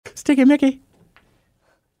Stick it, Mickey.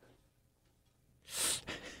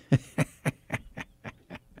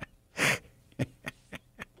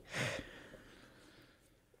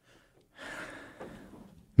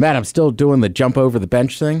 Matt, I'm still doing the jump over the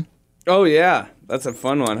bench thing. Oh, yeah. That's a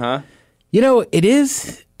fun one, huh? You know, it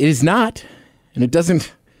is. It is not. And it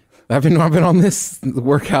doesn't. I've been on this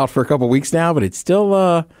workout for a couple weeks now, but it's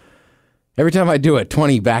still, every time I do it,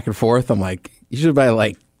 20 back and forth, I'm like, usually by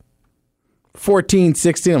like 14,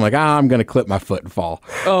 16, I'm like, I'm going to clip my foot and fall.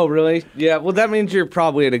 Oh, really? Yeah. Well, that means you're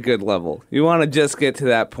probably at a good level. You want to just get to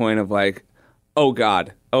that point of like, oh,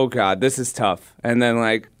 God, this is tough. And then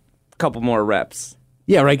like a couple more reps.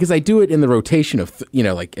 Yeah, right, because I do it in the rotation of,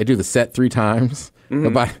 like I do the set 3 times.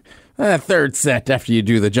 But by that third set, after you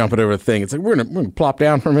do the jumping over the thing, it's like we're gonna plop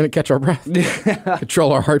down for a minute, catch our breath,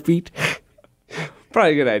 control our heartbeat.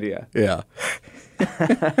 Probably a good idea. Yeah.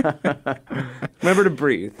 Remember to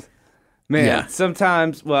breathe. Man,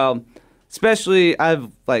 sometimes, especially I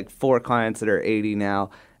have like 4 clients that are 80 now,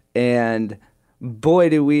 and boy,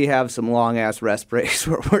 do we have some long-ass rest breaks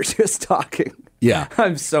where we're just talking. Yeah.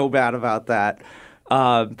 I'm so bad about that.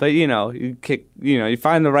 But you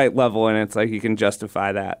find the right level and it's like you can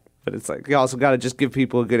justify that. But it's like you also got to just give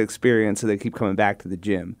people a good experience so they keep coming back to the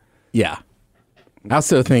gym. Yeah. I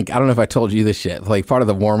also think, I don't know if I told you this shit, like part of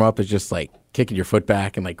the warm up is just like kicking your foot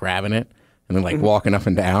back and like grabbing it and then like walking up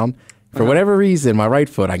and down. For whatever reason, my right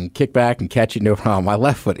foot, I can kick back and catch it no problem. My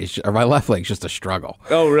left foot my left leg is just a struggle.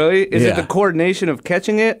 Oh, really? Is it the coordination of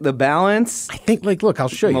catching it, the balance? I think, like, look, I'll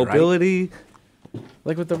show you. Mobility. Right?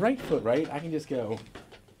 Like with the right foot, right? I can just go,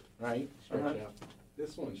 right? Stretch out.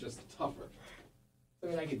 This one's just tougher. I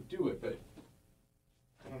mean, I could do it, but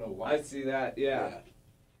I don't know why. I see that, yeah.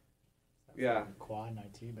 Quad and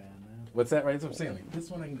IT band, man. What's that, right? That's what I'm saying. Like, this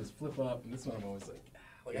one I can just flip up, and this one I'm always like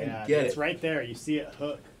I Yeah, get it's it. right there. You see it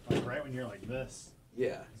hook, like right when you're like this.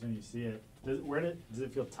 Yeah. That's when you see it. Does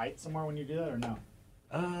it feel tight somewhere when you do that or no?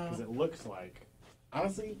 Because it looks like.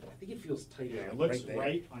 Honestly, I think it feels tighter. Yeah, it looks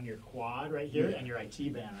right on your quad right here and your IT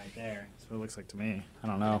band right there. That's what it looks like to me. I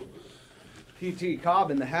don't know. PT Cobb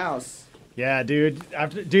in the house. Yeah, dude.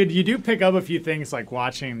 Dude, you do pick up a few things like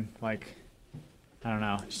watching, like, I don't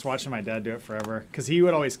know, just watching my dad do it forever. Because he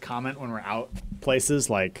would always comment when we're out places,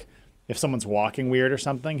 like if someone's walking weird or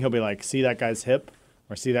something, he'll be like, see that guy's hip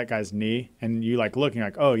or see that guy's knee? And you like looking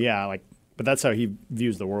like, oh, yeah, like, but that's how he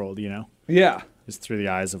views the world, you know? Yeah. Just through the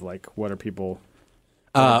eyes of like, what are people...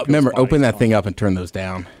 Remember, open that thing up and turn those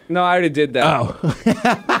down. No, I already did that. Oh.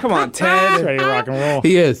 Come on, Ted. He's ready to rock and roll.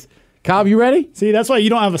 He is. Cobb, you ready? See, that's why you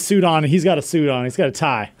don't have a suit on. He's got a suit on. He's got a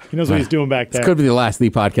tie. He knows what he's doing back there. This could be the last The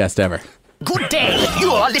podcast ever. Good day.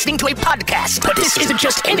 You are listening to a podcast. But this isn't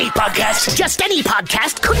just any podcast. Just any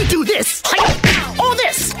podcast couldn't do this. Or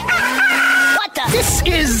this. What the? This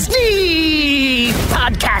is the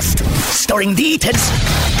podcast. Starring the Ted.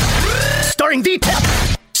 Starring the Ted.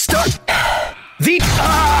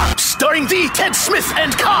 Starring the Ted Smith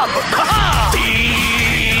and Cobb.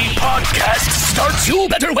 The podcast starts. You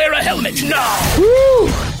better wear a helmet now. Woo!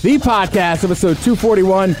 The podcast, episode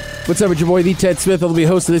 241. What's up with your boy, The Ted Smith? I'll be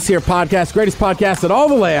host of this here podcast, greatest podcast in all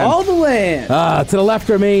the land. All the land. To the left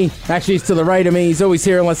of me. Actually, he's to the right of me. He's always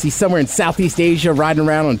here unless he's somewhere in Southeast Asia riding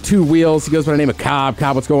around on 2 wheels. He goes by the name of Cobb.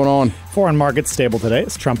 Cobb, what's going on? Foreign markets stable today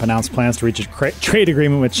as Trump announced plans to reach a trade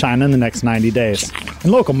agreement with China in the next 90 days.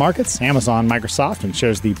 In local markets, Amazon, Microsoft, and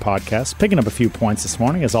Shares the Podcast picking up a few points this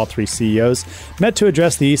morning as all 3 CEOs met to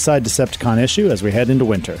address the Eastside Decepticon issue as we head into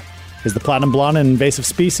winter. Is the platinum blonde an invasive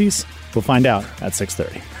species? We'll find out at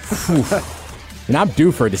 6:30. And I'm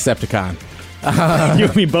due for a Decepticon. You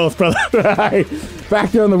and me both, brother. Right.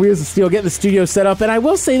 Back there on the wheels of steel, getting the studio set up. And I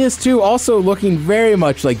will say this, too, also looking very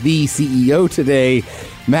much like the CEO today,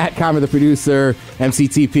 Matt Comer, the producer,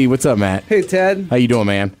 MCTP. What's up, Matt? Hey, Ted. How you doing,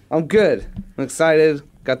 man? I'm good. I'm excited.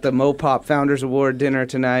 Got the Mopop Founders Award dinner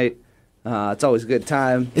tonight. It's always a good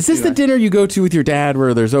time. Is this the dinner you go to with your dad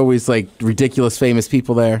where there's always, like, ridiculous famous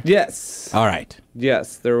people there? Yes. All right.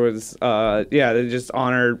 Yes, there was, they just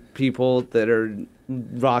honor people that are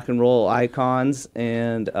rock and roll icons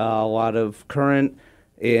and a lot of current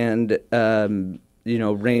and,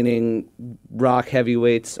 reigning rock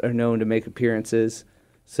heavyweights are known to make appearances.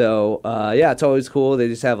 So, it's always cool. They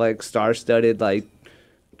just have, like, star-studded, like,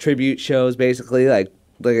 tribute shows, basically. Like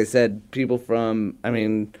I said, people from,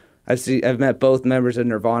 I've met both members of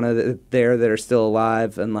Nirvana that are still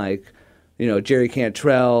alive, and like, Jerry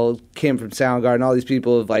Cantrell, Kim from Soundgarden, all these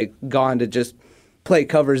people have like gone to just play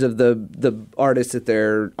covers of the artists that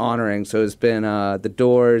they're honoring. So it's been The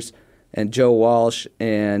Doors and Joe Walsh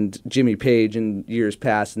and Jimmy Page in years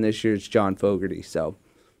past, and this year it's John Fogerty. So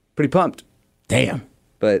pretty pumped. Damn.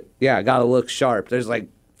 But yeah, I gotta look sharp. There's like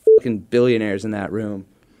fucking billionaires in that room.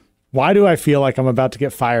 Why do I feel like I'm about to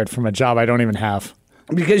get fired from a job I don't even have?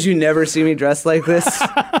 Because you never see me dressed like this.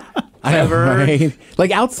 Ever. Right?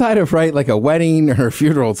 Like outside of like a wedding or a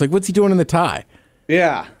funeral, it's like, what's he doing in the tie?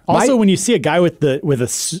 Yeah. Also, when you see a guy with the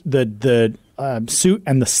suit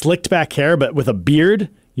and the slicked back hair, but with a beard,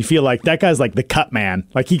 you feel like that guy's like the cut man.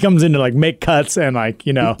 Like he comes in to like make cuts and like,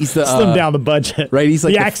 you know, He's the, slim down the budget. Right? He's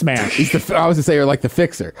like the axe man. He's I was gonna say, or like the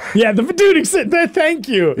fixer. Yeah, the dude. Thank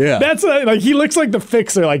you. Yeah. That's like he looks like the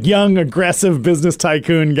fixer, like young, aggressive business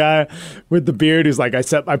tycoon guy with the beard who's like,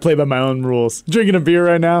 I play by my own rules. Drinking a beer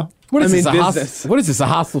right now. What is I this? mean, A business. what is this? A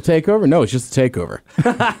hostile takeover? No, it's just a takeover.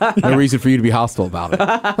 No reason for you to be hostile about it.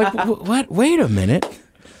 Like what? Wait a minute.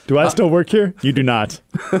 Do I still work here? You do not.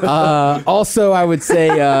 Also, I would say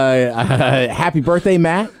happy birthday,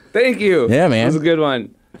 Matt. Thank you. Yeah, man. That was a good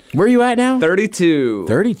one. Where are you at now? 32.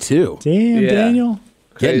 32. Damn, Yeah. Daniel.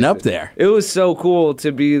 Getting Crazy. up there. It was so cool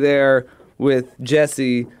to be there with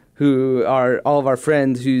Jesse, who are all of our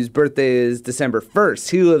friends whose birthday is December 1st.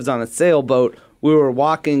 He lives on a sailboat. We were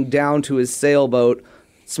walking down to his sailboat,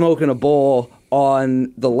 smoking a bowl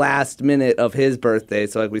on the last minute of his birthday.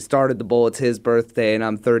 So like we started the bowl, it's his birthday, and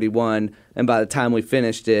I'm 31. And by the time we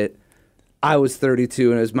finished it, I was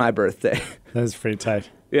 32 and it was my birthday. That was pretty tight.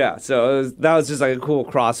 Yeah, so that was just like a cool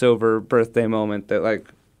crossover birthday moment that like,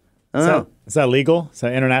 I don't know. Is that legal? Is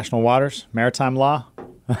that international waters, maritime law?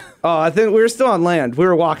 Oh, I think we were still on land. We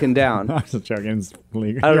were walking down. I'm just joking. It's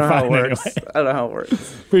legal. I don't You're know how it fine works. anyway. I don't know how it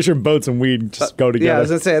works. Pretty sure boats and weed just go together. Yeah, I was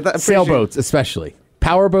gonna say I'm pretty sure- Sailboats, especially.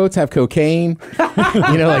 Power boats have cocaine.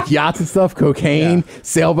 Like yachts and stuff, cocaine.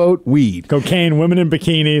 Sailboat, weed. Cocaine, women in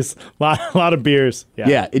bikinis, lot of beers.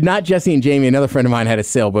 Yeah, not Jesse and Jamie. Another friend of mine had a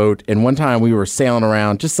sailboat, and one time we were sailing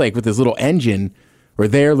around just like with this little engine, or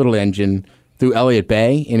their little engine, through Elliott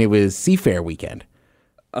Bay, and it was Seafair weekend.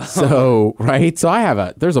 So, right?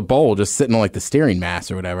 So there's a bowl just sitting on like the steering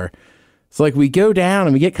mast or whatever. So like we go down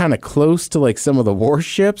and we get kind of close to like some of the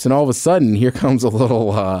warships, and all of a sudden here comes a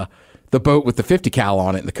little the boat with the 50 cal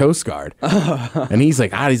on it in the Coast Guard. And he's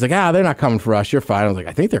like, they're not coming for us. You're fine. I was like,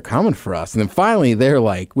 I think they're coming for us. And then finally they're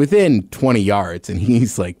like within 20 yards, and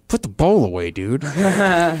he's like, put the bowl away, dude.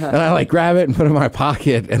 And I like grab it and put it in my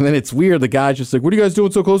pocket. And then it's weird. The guy's just like, what are you guys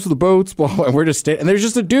doing so close to the boats? And we're just and there's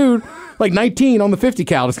just a dude like 19 on the 50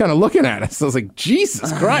 cal just kind of looking at us. So I was like,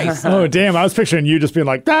 Jesus Christ. Oh, damn. I was picturing you just being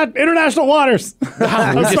like, that international waters.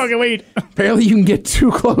 I'm smoking weed. Apparently you can get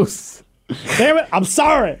too close. Damn it. I'm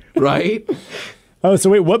sorry. Right? Oh, so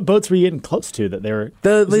wait, what boats were you getting close to that they were?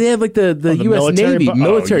 They had like the the U.S. military Navy bo-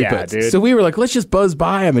 military oh, yeah, boats. dude. So we were like, let's just buzz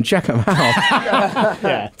by them and check them out.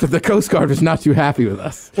 Yeah. But the Coast Guard was not too happy with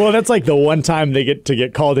us. Well, that's like the one time they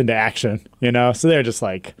get called into action, you know? So they're just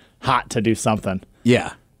like hot to do something.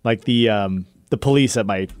 Yeah. Like the police at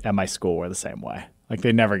my school were the same way. Like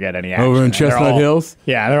they never get any action. Over in And they're Chestnut all- Hills?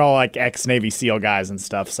 Yeah, they're all like ex-Navy SEAL guys and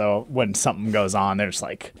stuff. So when something goes on, they're just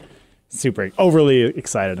like super overly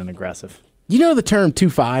excited and aggressive. You know the term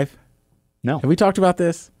 2-5? No. Have we talked about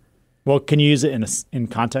this? Well, can you use it in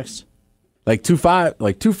context? Like 2-5,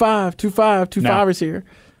 like 2-5, 2-5, 2-5 No. is here.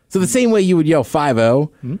 So the same way you would yell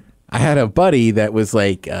 5-0, I had a buddy that was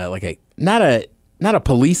like not a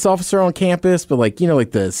police officer on campus, but like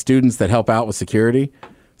the students that help out with security.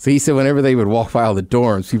 So he said whenever they would walk by all the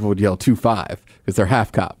dorms, people would yell 2-5 because they're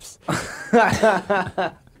half cops.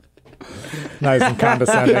 Nice and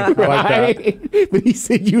condescending. I like that. Right? But he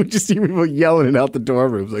said you would just see people yelling it out the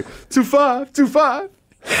dorm rooms like 2-5, 2-5.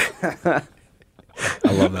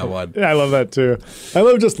 I love that one. Yeah, I love that too. I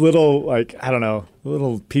love just little, like, I don't know,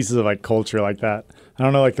 little pieces of like culture like that. I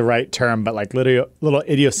don't know like the right term, but like little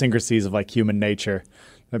idiosyncrasies of like human nature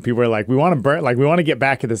that people are like, we want to get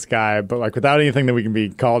back at this guy, but like without anything that we can be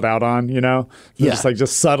called out on, you know? So Yeah.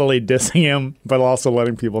 just subtly dissing him, but also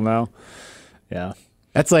letting people know. Yeah.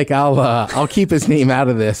 That's like I'll keep his name out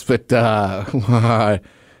of this, but Cobb,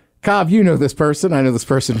 you know this person. I know this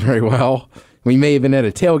person very well. We may have been at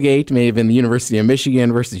a tailgate, may have been the University of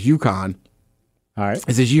Michigan versus UConn. All right.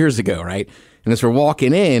 This is years ago, right? And as we're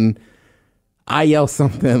walking in, I yell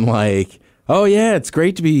something like, oh, yeah, it's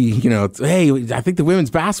great to be, hey, I think the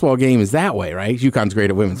women's basketball game is that way, right? UConn's great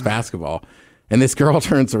at women's basketball. And this girl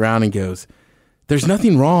turns around and goes, there's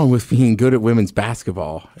nothing wrong with being good at women's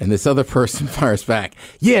basketball. And this other person fires back,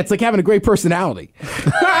 yeah, it's like having a great personality.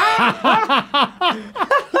 I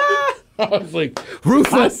was like,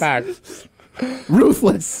 ruthless.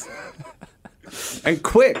 Ruthless. And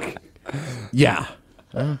quick. Yeah.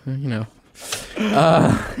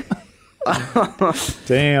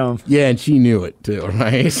 Damn. Yeah, and she knew it too,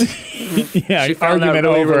 right? Yeah, She found that argument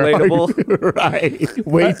really over. relatable. Right.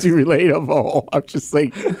 Way too relatable. I'm just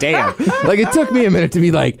like, damn. Like, it took me a minute to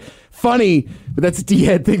be like, funny, but that's a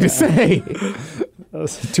D-head thing to say. That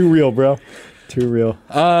was too real, bro. Too real.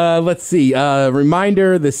 Let's see.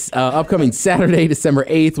 Reminder, this upcoming Saturday, December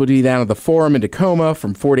 8th, we'll be down at the Forum in Tacoma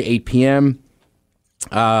from 4 to 8 p.m.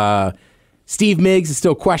 Steve Miggs is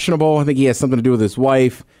still questionable. I think he has something to do with his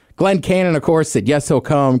wife. Glenn Cannon, of course, said yes, he'll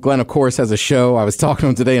come. Glenn, of course, has a show. I was talking to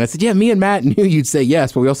him today, and I said, yeah, me and Matt knew you'd say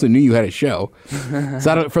yes, but we also knew you had a show.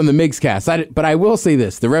 So I don't, from the Miggs cast. But I will say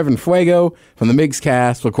this. The Reverend Fuego from the Miggs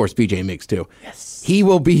cast, well, of course, BJ Miggs, too. Yes. He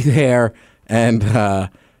will be there, and...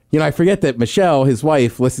 I forget that Michelle, his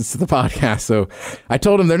wife, listens to the podcast, so I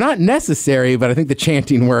told him they're not necessary, but I think the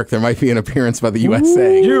chanting work. There might be an appearance by the U.S.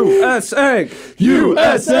 Egg. U.S. Egg!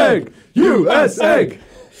 U.S. Egg! U.S. Egg!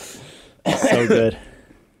 So good.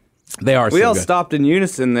 They are. We so all good. stopped in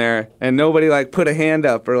unison there, and nobody put a hand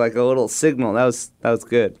up or a little signal. That was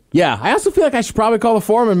good. Yeah, I also feel like I should probably call the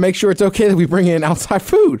forum and make sure it's okay that we bring in outside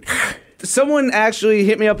food. Someone actually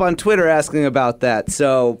hit me up on Twitter asking about that,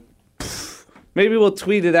 so maybe we'll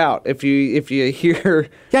tweet it out if you hear.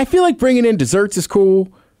 Yeah, I feel like bringing in desserts is cool.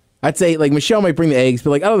 I'd say Michelle might bring the eggs,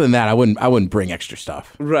 but other than that, I wouldn't bring extra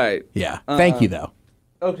stuff. Right. Yeah. Thank you though.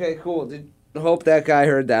 Okay, cool. Hope that guy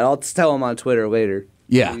heard that. I'll just tell him on Twitter later.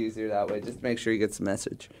 Yeah. It'll be easier that way. Just make sure he gets the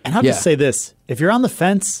message. And I'll just say this. If you're on the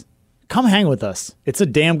fence, come hang with us. It's a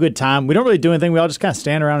damn good time. We don't really do anything. We all just kind of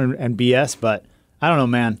stand around and BS, but I don't know,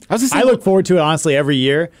 man. I look forward to it, honestly, every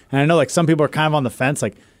year. And I know some people are kind of on the fence.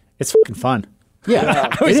 It's fucking fun. Yeah.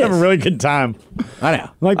 I always have a really good time. I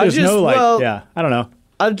know. There's I don't know.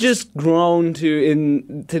 I've just grown to,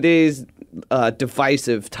 in today's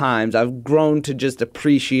divisive times, I've grown to just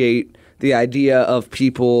appreciate the idea of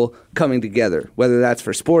people coming together, whether that's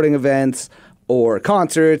for sporting events or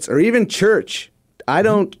concerts or even church.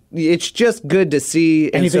 It's just good to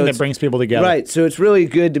see. Anything that brings people together. Right. So it's really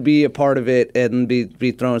good to be a part of it and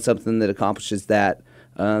be throwing something that accomplishes that.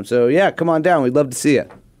 So yeah, come on down. We'd love to see you.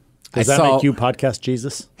 Does that make you podcast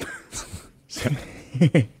Jesus?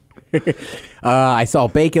 I saw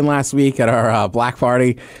Bacon last week at our black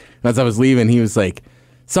party. And as I was leaving, he was like,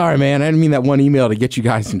 sorry, man, I didn't mean that one email to get you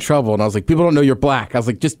guys in trouble. And I was like, people don't know you're black. I was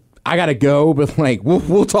like, I got to go, but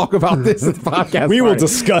we'll talk about this at the podcast. We will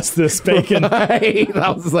discuss this, Bacon. Right?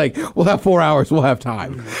 I was like, we'll have 4 hours. We'll have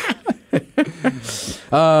time.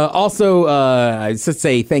 Also, I just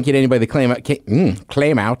say thank you to anybody that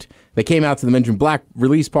claim out. They came out to the Men in Black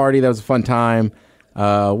release party. That was a fun time.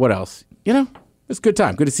 What else? It's a good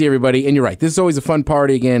time. Good to see everybody. And you're right. This is always a fun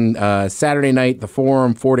party. Again, Saturday night, the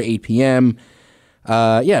Forum, 4 to 8 p.m.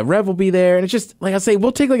 Rev will be there. And it's just, I say,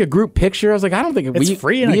 we'll take a group picture. I was like, I don't think it's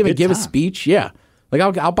free and we a even good give time. a speech. Yeah.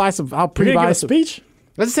 I'll buy some, I'll pre-buy a speech?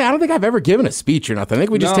 Let's say, I don't think I've ever given a speech or nothing. I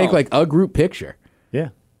think we just take a group picture. Yeah.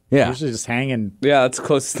 Yeah. Usually just hang and... Yeah, that's the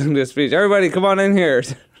closest thing to a speech. Everybody, come on in here.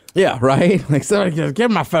 Yeah, right? Somebody just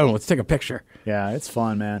give me my phone. Let's take a picture. Yeah, it's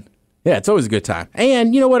fun, man. Yeah, it's always a good time.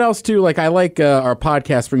 And you know what else, too? I like our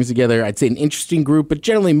podcast brings together, I'd say, an interesting group, but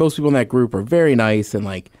generally most people in that group are very nice and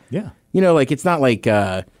yeah. It's not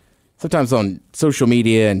sometimes on social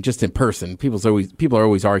media and just in person, people are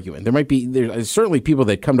always arguing. There's certainly people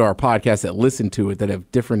that come to our podcast that listen to it that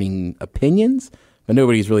have differing opinions, but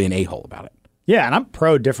nobody's really an a-hole about it. Yeah, and I'm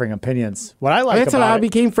pro differing opinions. What I like That's how I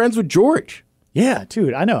became friends with George. Yeah,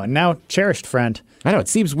 dude, I know. And now cherished friend. I know. It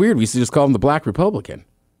seems weird. We used to just call him the Black Republican.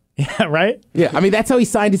 Yeah, right? Yeah, I mean, that's how he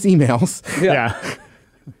signed his emails. Yeah.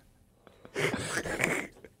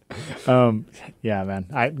 Yeah, man.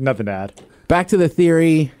 Nothing to add. Back to the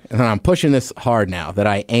theory, and I'm pushing this hard now, that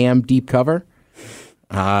I am deep cover.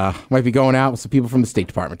 Might be going out with some people from the State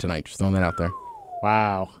Department tonight. Just throwing that out there.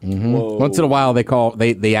 Wow. Mm-hmm. Once in a while,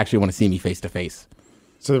 they actually want to see me face to face.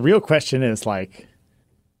 So the real question is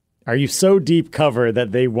are you so deep cover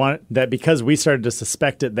that they want that because we started to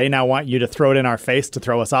suspect it, they now want you to throw it in our face to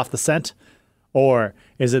throw us off the scent? Or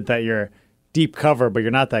is it that you're deep cover, but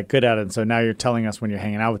you're not that good at it, and so now you're telling us when you're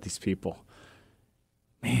hanging out with these people?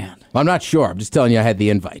 Man. Well, I'm not sure. I'm just telling you I had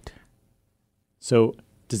the invite. So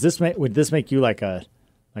would this make you like a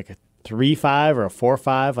 3-5 or a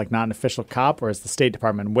 4-5, not an official cop, or is the State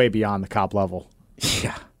Department way beyond the cop level?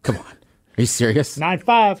 Yeah, come on. Are you serious?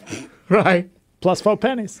 9-5. Right. Plus 4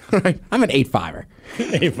 pennies. Right. I'm an 8-5er.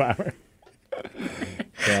 8-5er.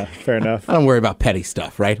 Yeah, fair enough. I don't worry about petty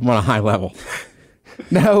stuff, right? I'm on a high level.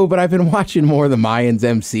 No, but I've been watching more of the Mayans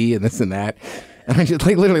MC and this and that. And I just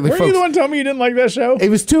literally Were you the one telling me you didn't like that show? It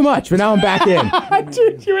was too much, but now I'm back in.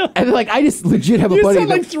 Dude, you were and I just legit have a buddy. You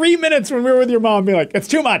spent 3 minutes when we were with your mom being like, it's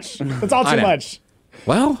too much. It's all too much.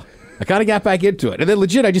 Well, I kind of got back into it. And then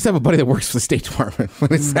legit, I just have a buddy that works for the State Department.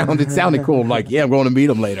 it sounded cool. I'm like, yeah, I'm going to meet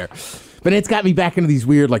him later. But it's got me back into these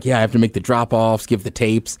weird, like, yeah, I have to make the drop-offs, give the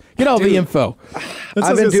tapes, get all the info.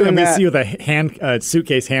 I've been doing that. See you with a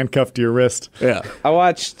suitcase handcuffed to your wrist. Yeah.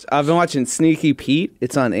 I've been watching Sneaky Pete.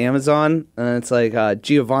 It's on Amazon. And it's like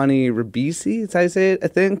Giovanni Ribisi, that's how you say it, I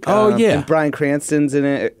think. Oh, yeah. And Bryan Cranston's in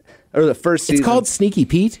it. Or the first season. It's called Sneaky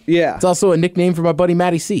Pete? Yeah. It's also a nickname for my buddy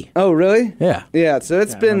Matty C. Oh, really? Yeah. Yeah, so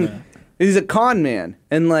it's been... He's a con man,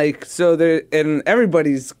 and like and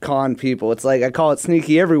everybody's con people. It's like I call it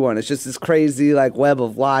sneaky everyone. It's just this crazy like web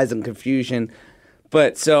of lies and confusion.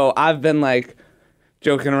 But so I've been like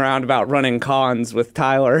joking around about running cons with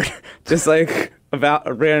Tyler, just like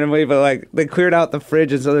about randomly. But like they cleared out the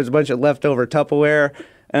fridge, and so there's a bunch of leftover Tupperware,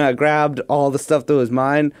 and I grabbed all the stuff that was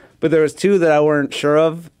mine. But there was two that I weren't sure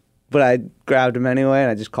of. But I grabbed them anyway, and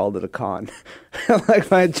I just called it a con. Like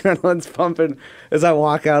my adrenaline's pumping as I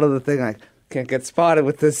walk out of the thing. I can't get spotted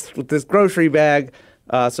with this grocery bag.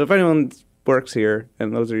 So if anyone works here,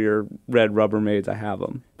 and those are your red Rubbermaids, I have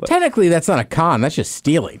them. But Technically, that's not a con. That's just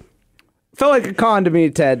stealing. felt like a con to me,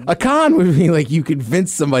 Ted. A con would be like you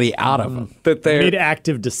convince somebody out of them. That they Made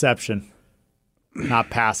active deception, not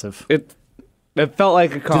passive. it felt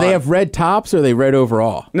like a con. Do they have red tops or are they red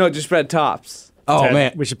overall? No, just red tops. Oh, Ted,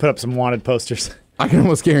 man. we should put up some wanted posters. I can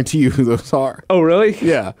almost guarantee you who those are. Oh, really?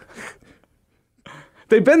 Yeah.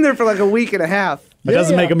 They've been there for like a week and a half. That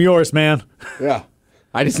doesn't make them yours, man. Yeah.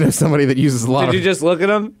 I just know somebody that uses a lot Did of... you just look at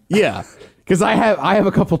them? Yeah. Because I have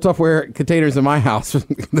a couple Tupperware containers in my house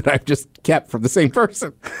that I've just kept from the same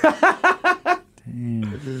person.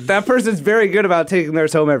 That person's very good about taking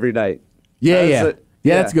theirs home every night. Yeah, That's yeah. a-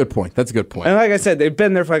 That's a good point. That's a good point. And like I said, they've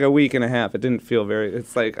been there for like a week and a half. It didn't feel very...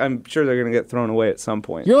 It's like, I'm sure they're going to get thrown away at some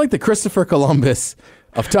point. You're like the Christopher Columbus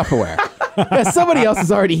of Tupperware. Yeah, somebody else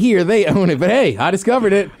is already here. They own it. But hey, I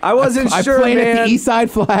discovered it. I wasn't sure, I planted man. the East Side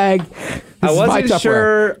flag. I This is my wasn't Tupperware.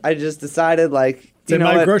 sure. I just decided, like, in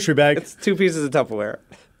my what? grocery bag. It's 2 pieces of Tupperware.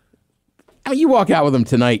 I mean, you walk out with them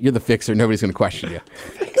tonight. You're the fixer. Nobody's going to question you.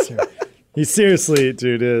 He seriously,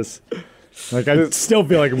 dude, is. Like, I still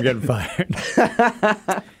feel like I'm getting fired.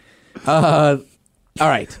 All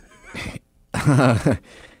right.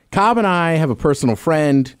 Cobb and I have a personal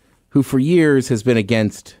friend who for years has been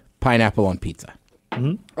against pineapple on pizza.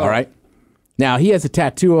 All right. Now, he has a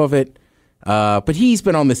tattoo of it, but he's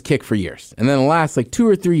been on this kick for years. And then the last like 2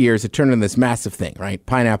 or 3 years, it turned into this massive thing, right?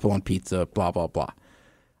 Pineapple on pizza, blah, blah, blah.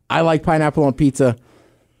 I like pineapple on pizza.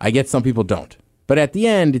 I get some people don't. But at the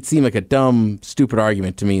end, it seemed like a dumb, stupid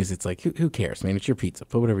argument to me. Is it's like, who cares, man? It's your pizza.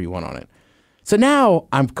 Put whatever you want on it. So now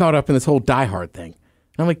I'm caught up in this whole Die Hard thing.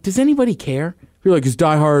 And I'm like, does anybody care? You're like, is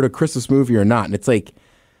Die Hard a Christmas movie or not? And it's like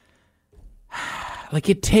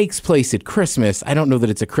it takes place at Christmas. I don't know that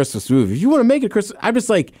it's a Christmas movie. If you want to make it Christmas, I'm just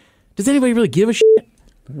like, does anybody really give a shit?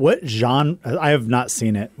 What genre? I have not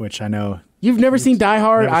seen it, which I know. You've never seen Die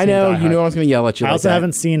Hard? Never I seen know. Die You know Hard. I was going to yell at you. I like also that.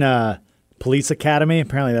 haven't seen Police Academy.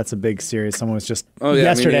 Apparently, that's a big series. Someone was just Oh, yeah, me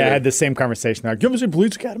yesterday. I neither. had the same conversation. They're like, "You ever seen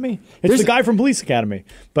Police Academy?" It's There's the guy from Police Academy.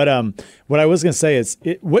 But what I was going to say is,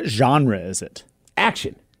 what genre is it?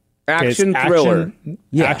 Action. Okay, it's Action thriller.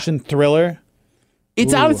 Yeah. Action thriller.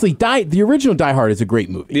 It's honestly, the original Die Hard is a great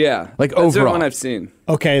movie. Yeah. Like That's the overall. one I've seen.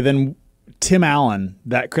 Okay, then Tim Allen,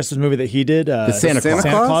 that Christmas movie that he did, the Santa Claus.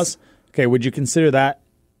 Santa Claus? Okay, would you consider that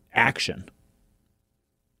action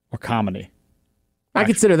or comedy? I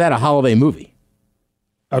consider that a holiday movie.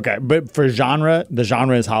 Okay, but for genre, the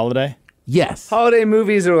genre is holiday. Yes. Holiday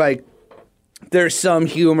movies are like, there's some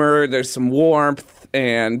humor, there's some warmth,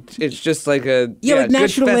 and it's just like a like good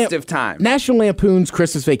National festive time. National Lampoon's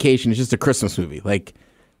Christmas Vacation is just a Christmas movie. Like,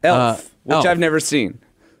 Elf, which Elf. I've never seen.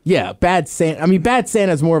 yeah, Bad Santa. I mean, Bad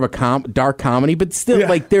Santa is more of a dark comedy, but still,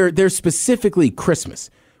 like, they're specifically Christmas.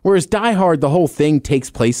 Whereas Die Hard, the whole thing takes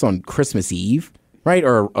place on Christmas Eve, right,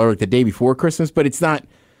 or the day before Christmas. But it's not.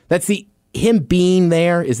 That's him being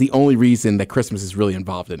there is the only reason that Christmas is really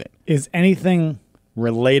involved in it. Is anything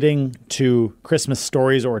relating to Christmas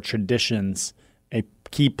stories or traditions a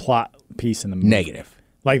key plot piece in the movie? Negative.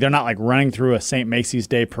 Like they're not like running through a St. Macy's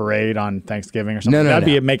Day parade on Thanksgiving or something. No, That'd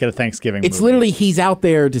no. be make it a Thanksgiving It's movie. literally he's out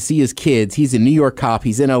there to see his kids. He's a New York cop.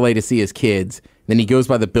 He's in LA to see his kids. Then he goes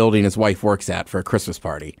by the building his wife works at for a Christmas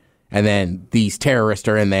party. And then these terrorists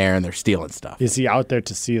are in there and they're stealing stuff. Is he out there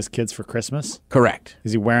to see his kids for Christmas? Correct.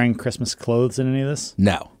 Is he wearing Christmas clothes in any of this?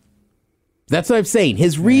 No. That's what I'm saying.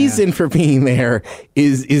 His reason for being there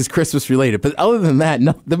is Christmas related. But other than that,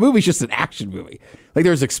 no, the movie's just an action movie. Like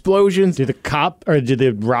there's explosions. Do the cop or do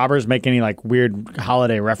the robbers make any like weird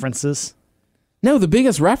holiday references? No, the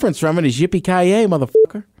biggest reference from it is Yippee-Ki-Yay,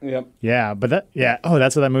 motherfucker. Yep. Yeah, but oh,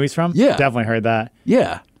 that's what that movie's from? Yeah. Definitely heard that.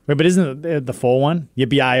 Yeah. Wait, but isn't it the full one?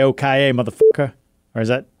 Yippee-I-O-Ki-A, motherfucker. Or is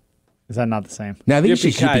that not the same? Now, I think it's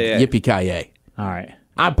just Yippee-ki-yay. Yippee-ki-yay. All right.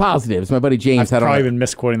 I'm positive. It's my buddy James I've had probably on been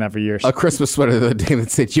misquoting that for years. a Christmas sweater the other day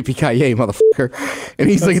that said Yippee-ki-yay, motherfucker. And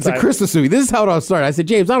he's like, it's a tight. Christmas movie. This is how it all started. I said,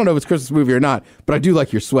 James, I don't know if it's a Christmas movie or not, but I do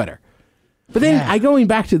like your sweater. But then going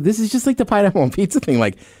back to this is just like the pineapple on pizza thing.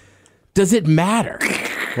 Like, does it matter?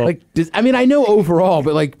 Well- I know overall,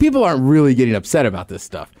 but like people aren't really getting upset about this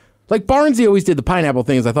stuff. Like Barnesy always did the pineapple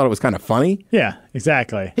things. I thought it was kind of funny. Yeah,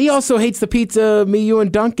 exactly. He also hates the pizza me, you, and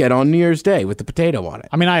Dunk get on New Year's Day with the potato on it.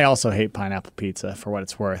 I mean, I also hate pineapple pizza for what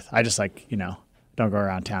it's worth. I just don't go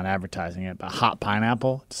around town advertising it. But hot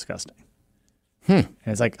pineapple, disgusting. And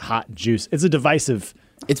it's like hot juice. It's a divisive.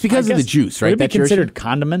 It's because I of the guess, juice, right? Would it be That's your considered issue?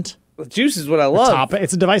 condiment? Juice is what I love. Topping.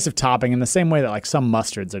 It's a divisive topping in the same way that like some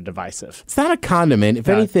mustards are divisive. It's not a condiment. If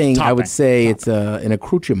anything, I would topping. say it's an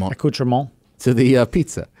accoutrement Accoutrement. to the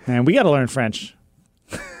pizza. And we got to learn French.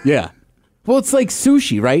 Yeah. Well, it's like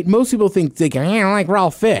sushi, right? Most people think I don't like raw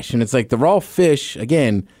fish, and it's like the raw fish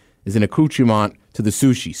again is an accoutrement to the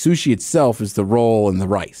sushi. Sushi itself is the roll and the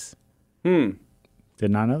rice. Did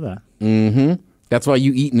not know that. That's why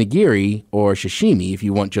you eat nigiri or sashimi if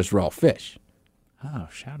you want just raw fish. Oh,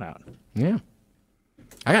 shout out. Yeah.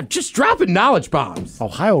 I got just dropping knowledge bombs.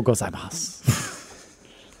 Ohio gozaimasu.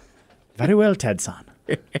 Very well, Ted-san.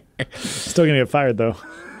 Still going to get fired, though.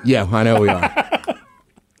 Yeah, I know we are.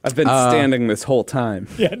 I've been standing this whole time.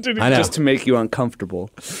 Yeah, dude. I know. Just to make you uncomfortable.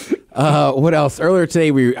 What else? Earlier today,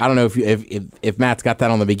 I don't know if Matt's got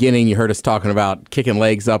that on the beginning. You heard us talking about kicking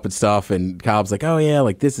legs up and stuff, and Cobb's like, oh, yeah,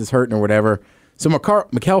 like this is hurting or whatever. So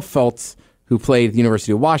Mikhail Fultz, who played at the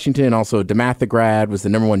University of Washington, also a DeMatha grad, was the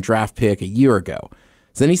number 1 draft pick a year ago.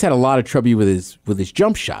 So then he's had a lot of trouble with his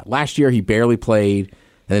jump shot. Last year, he barely played,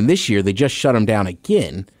 and then this year, they just shut him down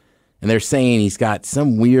again, and they're saying he's got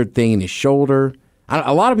some weird thing in his shoulder.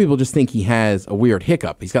 A lot of people just think he has a weird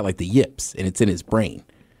hiccup. He's got like the yips, and it's in his brain.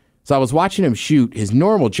 So I was watching him shoot his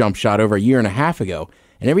normal jump shot over a year and a half ago,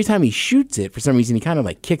 and every time he shoots it, for some reason, he kind of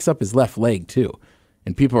like kicks up his left leg too.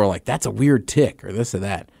 And people are like, that's a weird tick or this or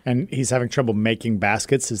that. And he's having trouble making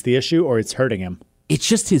baskets is the issue, or it's hurting him? It's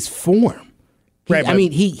just his form. Right. I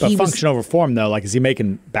mean, he but was, function over form, though. Like, is he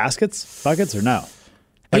making buckets, or no?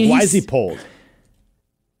 I Like, mean, why is he pulled?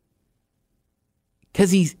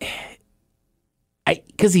 because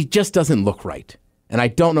he just doesn't look right. And I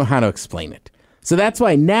don't know how to explain it. So that's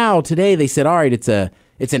why now, today, they said, all right, it's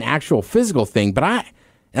an actual physical thing. But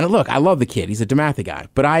look, I love the kid. He's a DeMatha guy.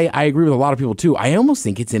 But I agree with a lot of people, too. I almost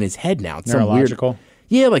think it's in his head now. It's some Neurological? weird,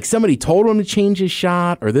 yeah, like somebody told him to change his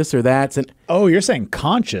shot or this or that. And Oh, you're saying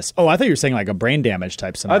conscious. Oh, I thought you were saying like a brain damage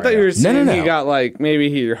type I scenario. thought you were saying no. he got like maybe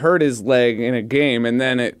he hurt his leg in a game and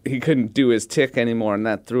then he couldn't do his tick anymore and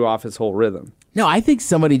that threw off his whole rhythm. no, I think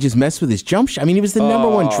somebody just messed with his jump shot. I mean, he was the number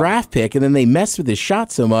 1 draft pick, and then they messed with his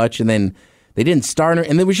shot so much, and then they didn't start him.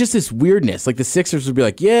 And there was just this weirdness. Like the Sixers would be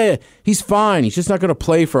like, yeah, he's fine. He's just not going to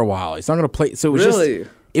play for a while. He's not going to play. So it was Really?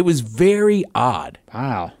 it was very odd.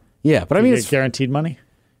 Wow. Yeah, but I You mean, get it's, guaranteed money?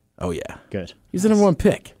 oh yeah, Good. he's the number 1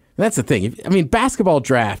 pick. And that's the thing. Basketball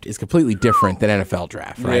draft is completely different than NFL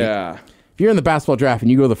draft, right? Yeah. If you're in the basketball draft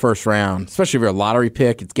and you go the first round, especially if you're a lottery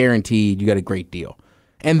pick, it's guaranteed. You got a great deal.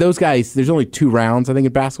 And those guys, there's only 2 rounds, I think,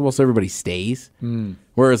 in basketball, so everybody stays.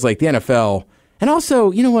 Whereas, like, the NFL, and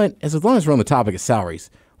also, you know what, as long as we're on the topic of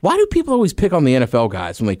salaries, why do people always pick on the NFL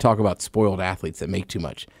guys when they talk about spoiled athletes that make too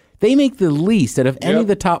much? They make the least out of any of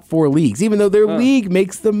the top 4 leagues, even though their league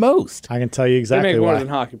makes the most. I can tell you They exactly make more why. than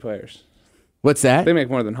hockey players. What's that? They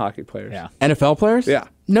make more than hockey players. Yeah. NFL players? Yeah.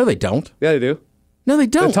 No, they don't. Yeah, they do. No, they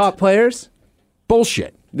don't. The top players?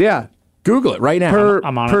 Bullshit. Yeah. Google it right now.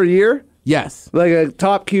 I'm on per it. year? Yes. Like a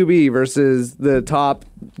top QB versus the top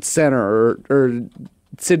center or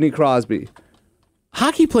Sidney Crosby.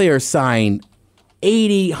 Hockey players sign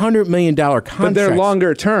 $80, $100 million contracts. But they're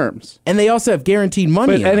longer terms. And they also have guaranteed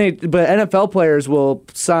money. But, in them. but NFL players will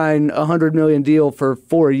sign a $100 million deal for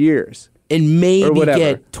 4 years. And or maybe whatever.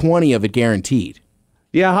 get 20 of it guaranteed.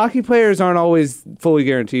 Yeah, hockey players aren't always fully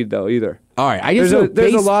guaranteed though either. All right, I just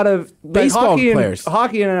There's a lot of like, baseball players.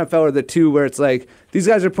 Hockey and NFL are the two where it's like these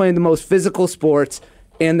guys are playing the most physical sports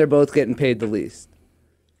and they're both getting paid the least.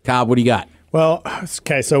 Cobb, what do you got? Well,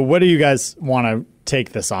 okay, so what do you guys want to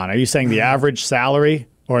take this on? Are you saying the average salary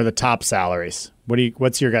or the top salaries?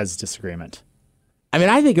 What's your guys' disagreement? I mean,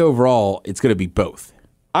 I think overall it's going to be both.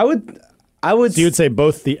 I would. So you would say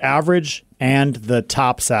both the average and the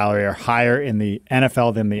top salary are higher in the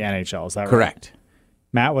NFL than the NHL. Is that right? Correct.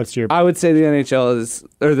 Matt, what's your... I would say the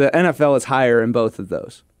NFL is higher in both of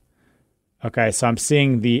those. Okay, so I'm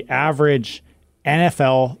seeing the average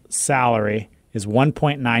NFL salary is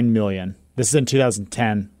 $1.9 million. this is in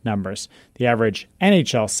 2010 numbers. The average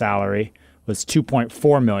NHL salary was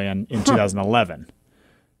 $2.4 million in 2011.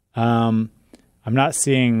 I'm not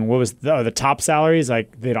seeing what was the top salaries.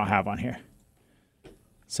 Like they don't have on here.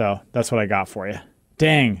 So that's what I got for you.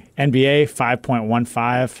 Dang, NBA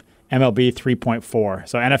 5.15, MLB 3.4.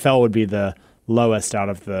 So NFL would be the lowest out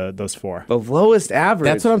of those four. The lowest average.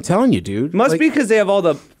 That's what I'm telling you, dude. Must be because they have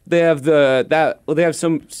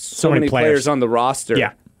so many players on the roster.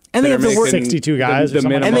 Yeah. And they have the worst 62 guys or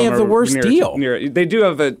something. And they have the worst deal. They do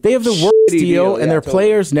have the worst deal, and yeah, their totally.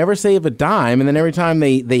 players never save a dime. And then every time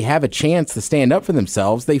they have a chance to stand up for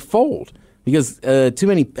themselves, they fold because too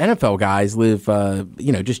many NFL guys live,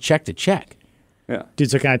 just check to check. Yeah,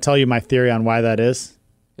 dude. So can I tell you my theory on why that is?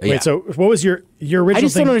 Yeah. Wait. So what was your original? I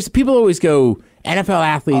just thing? don't understand. People always go NFL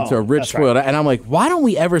athletes are rich, that's right. spoiled, and I'm like, why don't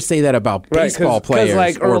we ever say that about baseball players? Because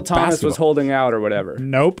like Earl or Thomas basketball? was holding out or whatever.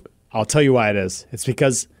 Nope. I'll tell you why it is. It's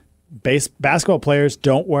because basketball players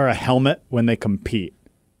don't wear a helmet when they compete.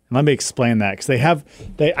 And let me explain that because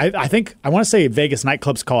I think I want to say Vegas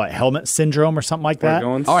nightclubs call it helmet syndrome or something like that.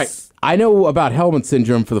 All right, I know about helmet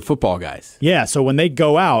syndrome for the football guys. Yeah, so when they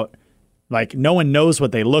go out, like no one knows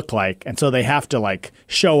what they look like, and so they have to like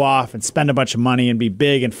show off and spend a bunch of money and be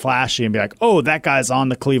big and flashy and be like, oh, that guy's on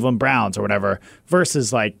the Cleveland Browns or whatever.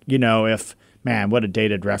 Versus like, if what a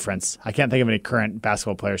dated reference. I can't think of any current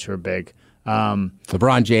basketball players who are big.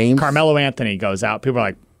 LeBron James, Carmelo Anthony goes out. People are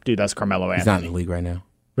like, dude, that's Carmelo Anthony. He's not in the league right now.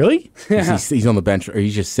 Really? He's on the bench, or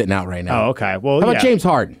he's just sitting out right now. Oh, okay. Well, how about James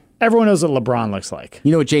Harden? Everyone knows what LeBron looks like.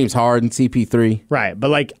 You know what James Harden, CP3? Right, but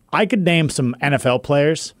like I could name some NFL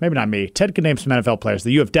players, maybe not me. Ted could name some NFL players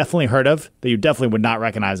that you have definitely heard of that you definitely would not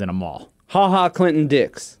recognize in a mall. Ha Clinton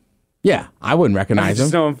Dix. Yeah, I wouldn't I recognize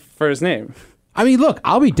just him. know him for his name. I mean, look,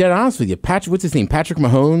 I'll be dead honest with you. What's his name? Patrick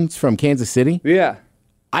Mahomes from Kansas City? Yeah.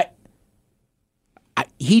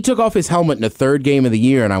 He took off his helmet in the third game of the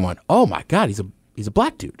year, and I went, "Oh my God, he's a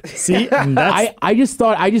black dude." See, and that's, I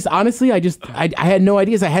had no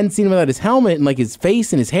ideas. I hadn't seen him without his helmet and like his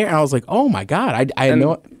face and his hair, and I was like, "Oh my God, I had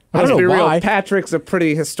no." I don't know why. Patrick's a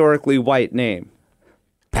pretty historically white name.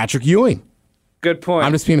 Patrick Ewing. Good point.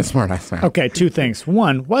 I'm just being a smart ass. okay, two things.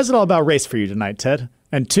 One, why is it all about race for you tonight, Ted?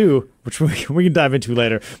 And two, which we can dive into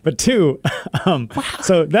later, but two,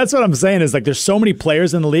 so that's what I'm saying is like there's so many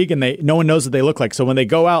players in the league and no one knows what they look like. So when they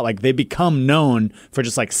go out, like they become known for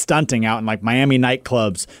just like stunting out in like Miami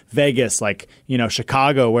nightclubs, Vegas, like,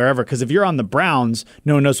 Chicago, wherever. Because if you're on the Browns,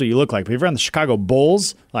 no one knows what you look like. But if you're on the Chicago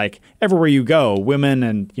Bulls, like everywhere you go, women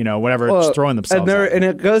and, whatever, just throwing themselves out. And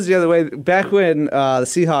it goes the other way. Back when the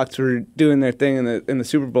Seahawks were doing their thing in the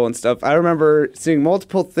Super Bowl and stuff, I remember seeing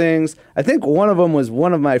multiple things. I think one of them was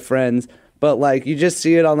one of my friends, but like you just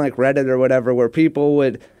see it on like Reddit or whatever where people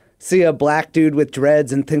would see a black dude with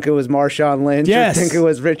dreads and think it was Marshawn Lynch or think it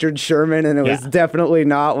was Richard Sherman, and it was definitely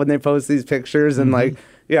not when they post these pictures and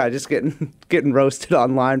just getting roasted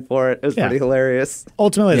online for it. It was pretty hilarious.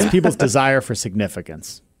 Ultimately, it's people's desire for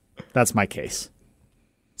significance. That's my case.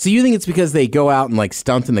 So you think it's because they go out and like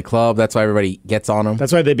stunt in the club? That's why everybody gets on them?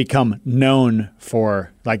 That's why they become known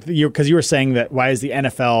for like because you were saying that why do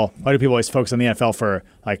people always focus on the NFL for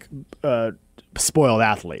like spoiled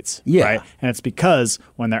athletes? Yeah. Right? And it's because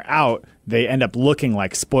when they're out, they end up looking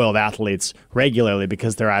like spoiled athletes regularly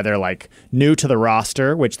because they're either like new to the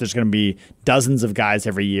roster, which there's going to be dozens of guys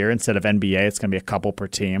every year instead of NBA. It's going to be a couple per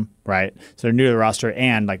team, right? So they're new to the roster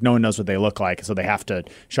and like no one knows what they look like. So they have to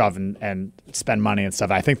show off and spend money and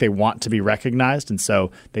stuff. I think they want to be recognized. And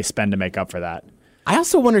so they spend to make up for that. I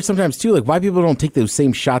also wonder sometimes too, like why people don't take those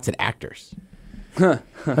same shots at actors. Like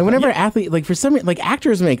whenever an athlete, like for some reason, like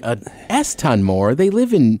actors make a S-ton more. They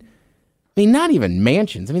live in, not even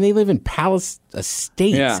mansions. They live in palace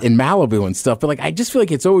estates in Malibu and stuff. But like, I just feel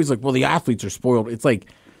like it's always like, well, the athletes are spoiled. It's like,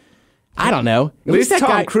 I don't know. At least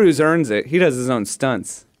Tom Cruise earns it. He does his own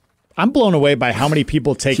stunts. I'm blown away by how many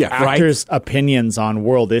people take actors' opinions on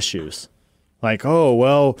world issues. Like, oh,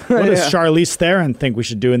 well, what does Charlize Theron think we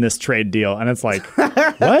should do in this trade deal? And it's like,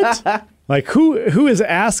 what? Like, who is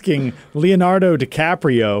asking Leonardo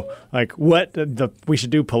DiCaprio, like, what we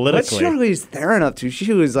should do politically? What's Charlize Theron up to?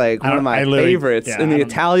 She was, like, one of my favorites in The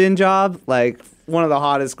Italian Job. Like, one of the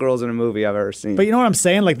hottest girls in a movie I've ever seen. But you know what I'm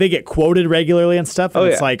saying? Like, they get quoted regularly and stuff. And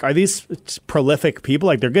it's like, are these prolific people?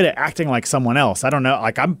 Like, they're good at acting like someone else. I don't know.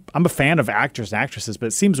 Like, I'm a fan of actors and actresses, but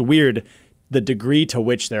it seems weird the degree to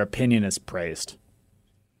which their opinion is praised.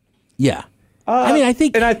 Yeah. I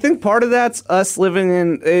think part of that's us living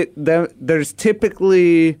in it. There's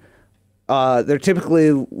typically they're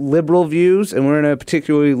typically liberal views, and we're in a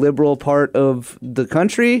particularly liberal part of the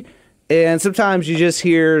country. And sometimes you just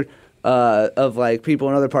hear of like people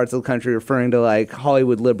in other parts of the country referring to like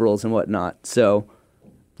Hollywood liberals and whatnot. So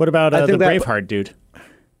What about I the think that- Braveheart dude?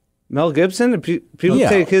 Mel Gibson, people Yeah.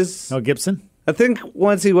 take his. Mel Gibson? I think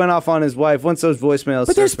once he went off on his wife, once those voicemails.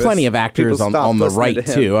 But there's surfaced, plenty of actors people on stopped the listening right to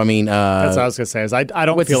him. too. I mean, That's what I was going to say. Is I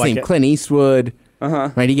don't what's feel his like name? it. Clint Eastwood.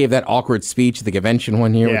 Right, he gave that awkward speech at the convention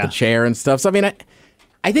one year Yeah. with the chair and stuff. So I mean,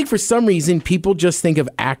 I think for some reason people just think of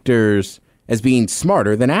actors as being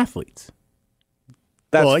smarter than athletes.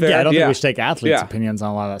 That's Well, fair. yeah, I don't think we should take athletes' Yeah. opinions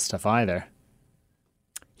on a lot of that stuff either.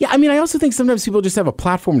 Yeah, I mean, I also think sometimes people just have a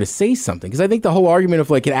platform to say something because I think the whole argument of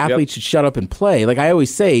like an athlete should shut up and play. Like I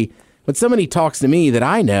always say, when somebody talks to me that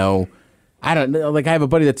I know, I don't know. Like I have a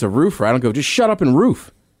buddy that's a roofer. I don't go, just shut up and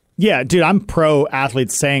roof. Yeah, dude, I'm pro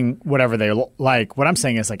athletes saying whatever they like. What I'm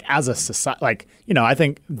saying is like as a society, like, you know, I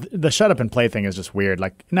think the shut up and play thing is just weird.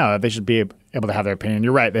 Like, no, they should be able to have their opinion.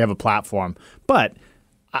 You're right, they have a platform. But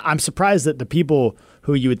I'm surprised that the people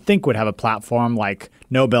who you would think would have a platform, like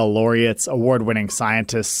Nobel laureates, award-winning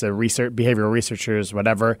scientists, behavioral researchers,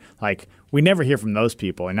 whatever, like we never hear from those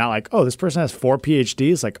people. And not like, oh, this person has 4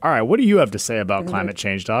 PhDs. Like, all right, what do you have to say about climate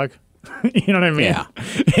change, dog? You know what I mean? Yeah.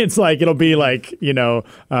 It's like, it'll be like, you know,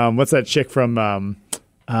 what's that chick from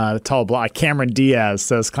the tall block? Cameron Diaz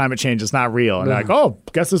says climate change is not real. And they're like, oh,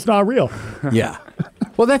 guess it's not real. Yeah.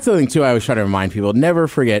 Well, that's the thing too. I always try to remind people: never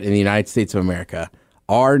forget, in the United States of America,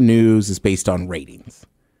 our news is based on ratings.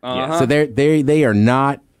 So they are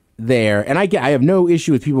not there. And I have no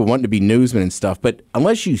issue with people wanting to be newsmen and stuff, but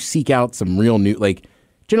unless you seek out some real news, like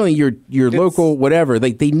generally your local whatever,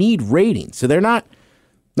 like they need ratings. So they're not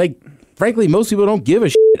like. Frankly, most people don't give a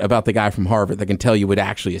shit about the guy from Harvard that can tell you what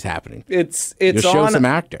actually is happening. It's Just show on some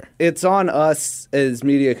actor. It's on us as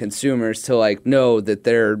media consumers to like know that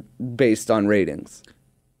they're based on ratings.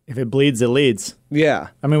 If it bleeds, it leads. Yeah.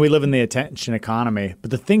 I mean, we live in the attention economy.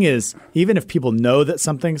 But the thing is, even if people know that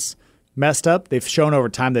something's messed up, they've shown over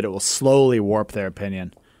time that it will slowly warp their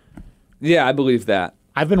opinion. Yeah, I believe that.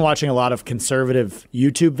 I've been watching a lot of conservative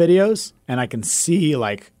YouTube videos, and I can see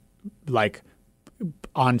like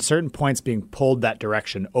on certain points being pulled that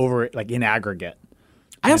direction over like in aggregate.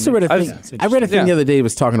 I also read a thing. it's I read a thing Yeah. the other day that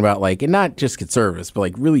was talking about like, and not just conservatives, but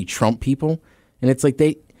like really Trump people. And it's like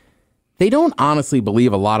they don't honestly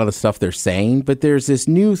believe a lot of the stuff they're saying, but there's this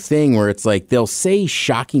new thing where it's like they'll say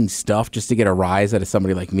shocking stuff just to get a rise out of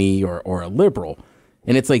somebody like me or a liberal,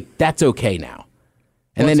 and it's like that's okay now.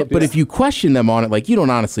 And then, but if you question them on it, like you don't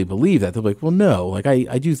honestly believe that, they'll be like, well, no, like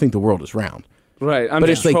I do think the world is round. Right. I'm But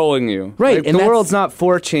just it's like- trolling you. Right, Like, and the that's- world's not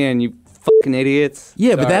 4chan, you fucking idiots.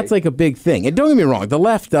 Yeah, but Sorry. that's like a big thing. And don't get me wrong, the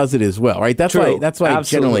left does it as well, right? That's True. why. That's why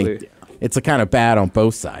Absolutely. generally it's a kind of bad on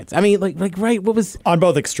both sides. I mean, like right? What was? On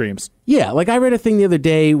both extremes. Yeah, like I read a thing the other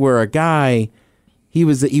day where a guy he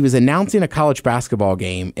was announcing a college basketball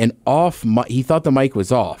game and he thought the mic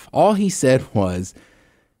was off. All he said was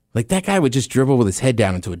like that guy would just dribble with his head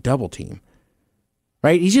down into a double team.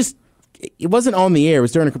 Right? It wasn't on the air, it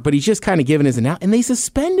was during but he's just kind of giving his announcement and they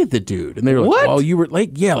suspended the dude. And they were like, What? "Oh, you were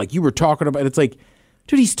like you were talking about." It's like,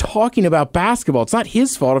 dude, he's talking about basketball. It's not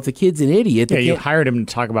his fault if the kid's an idiot. Yeah, They you can't- hired him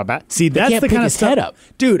to talk about See, that's can't the pick kind of his stuff. head up.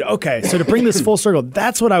 Dude, okay. So to bring this full circle,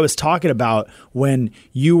 that's what I was talking about when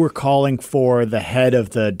you were calling for the head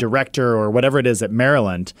of the director or whatever it is at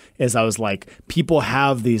Maryland, is I was like, people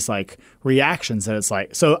have these like reactions and it's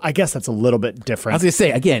like, so I guess that's a little bit I different. was gonna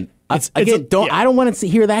say again. It's I don't want to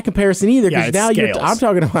hear that comparison either Yeah, because it's now scales. I'm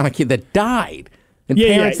talking about a kid that died and Yeah,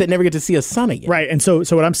 parents yeah. that never get to see a son again. Right. And so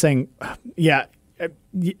what I'm saying, yeah,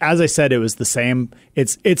 as I said, it was the same.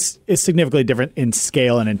 It's significantly different in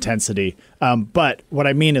scale and intensity. But what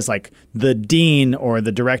I mean is like the dean or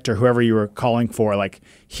the director, whoever you were calling for, like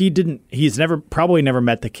he's probably never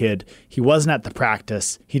met the kid. He wasn't at the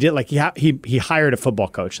practice. He did like he hired a football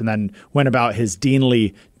coach and then went about his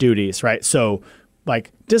deanly duties. Right. So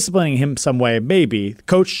like disciplining him some way, maybe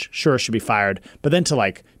coach sure should be fired, but then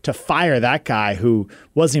to fire that guy who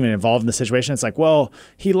wasn't even involved in the situation, it's like, well,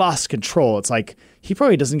 he lost control. It's like he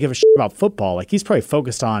probably doesn't give a shit about football. Like he's probably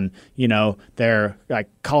focused on, you know, their like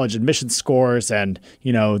college admission scores and,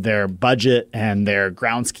 you know, their budget and their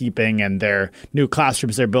groundskeeping and their new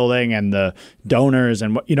classrooms they're building and the donors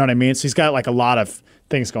and what, you know what I mean? So he's got like a lot of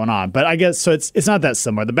things going on. But I guess so it's not that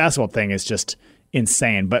similar. The basketball thing is just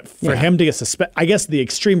insane. But for him to get suspended, I guess the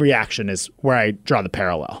extreme reaction is where I draw the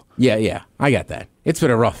parallel. Yeah, I got that. It's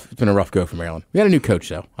been a rough go for Maryland. We got a new coach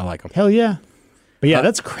though. I like him. Hell yeah. But yeah,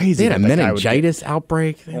 that's crazy. They had a that guy would meningitis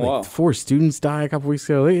outbreak. They had, Wow. like 4 students die a couple weeks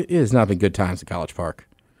ago. It has not been good times at College Park.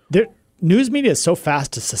 News media is so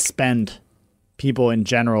fast to suspend people in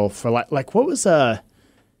general for like what was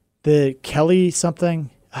the Kelly something?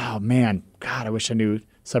 Oh man, God, I wish I knew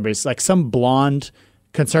somebody's like some blonde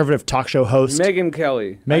conservative talk show host. Megyn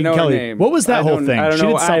Kelly. Megyn I know Kelly. her name. What was that whole thing? I don't She know.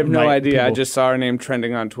 did I have something no right, idea. I people- just saw her name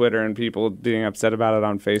trending on Twitter and people being upset about it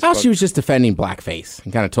on Facebook. Oh, she was just defending blackface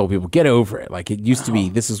and kind of told people, get over it. Like, it used to be,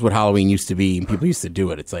 this is what Halloween used to be, and people used to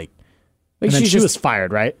do it. It's like And then she's she just- was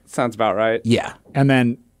fired, right? Sounds about right. yeah. And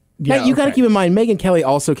then Now, you got to keep in mind, Megyn Kelly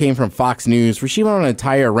also came from Fox News, where she went on an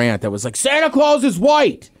entire rant that was like, Santa Claus is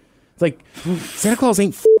white. It's like, Santa Claus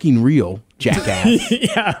ain't fucking real, jackass.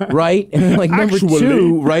 yeah. Right? And then, like, number Actually.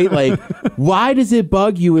 two, right? Like, why does it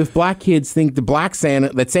bug you if black kids think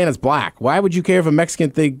that Santa's black? Why would you care if a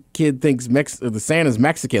Mexican kid thinks the Santa's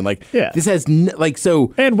Mexican? Like, Yeah. this has,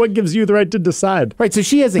 so... And what gives you the right to decide? Right, so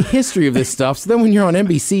she has a history of this stuff. So then when you're on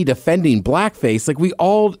NBC defending blackface,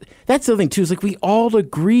 like that's the thing too, is like we all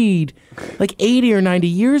agreed like 80 or 90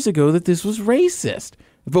 years ago that this was racist.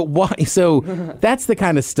 But why? So that's the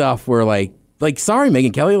kind of stuff where like sorry,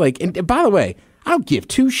 Megyn Kelly, like, and by the way, I don't give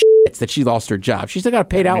two shits that she lost her job. She still got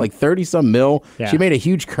paid out like 30-some mil. Yeah. She made a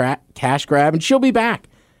huge cash grab and she'll be back.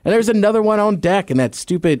 And there's another one on deck, and that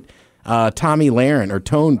stupid Tommy Lahren or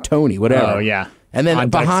Tony, whatever. Oh, yeah. And then On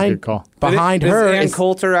deck's a good call. behind her Ann is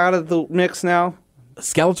Coulter out of the mix now?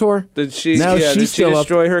 Skeletor. Did she? No, yeah, she's did she still up.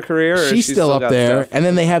 destroy her career? Or She's she still up got there. stuff? And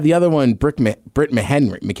then they have the other one, Britt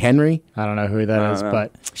McHenry. I don't know who that is,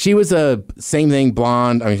 but She was a same thing,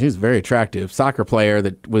 blonde. I mean, she was very attractive soccer player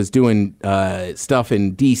that was doing stuff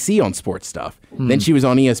in DC on sports stuff. Then she was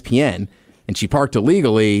on ESPN, and she parked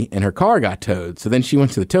illegally, and her car got towed. So then she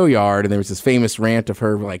went to the tow yard, and there was this famous rant of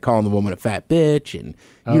her like calling the woman a fat bitch, and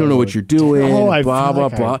you don't know what you're doing, Oh, I and blah feel blah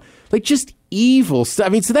like blah. Like just evil stuff. I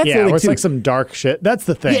mean, so that's the yeah, other where thing it's too. like some dark shit. That's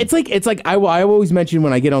the thing. Yeah, it's like I always mention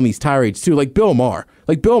when I get on these tirades too, like Bill Maher.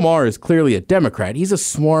 Like Bill Maher is clearly a Democrat. He's a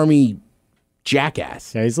swarmy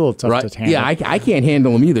jackass. Yeah, he's a little tough Right? to handle. Yeah, I can't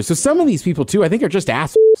handle him either. So some of these people too, I think, are just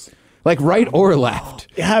assholes. Like right or left.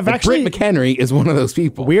 Yeah, I've Like actually- Britt McHenry is one of those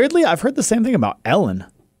people. Weirdly, I've heard the same thing about Ellen.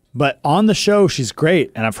 But on the show, she's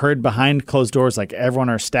great. And I've heard behind closed doors, like everyone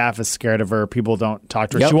on her staff is scared of her. People don't talk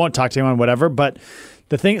to her. Yep. She won't talk to anyone, whatever. But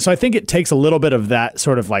the thing, so I think it takes a little bit of that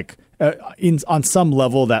sort of like, on some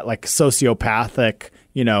level, that like sociopathic,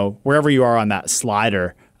 wherever you are on that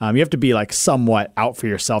slider, you have to be like somewhat out for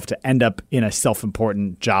yourself to end up in a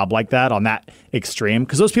self-important job like that on that extreme.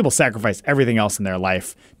 Because those people sacrifice everything else in their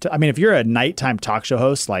life. If you're a nighttime talk show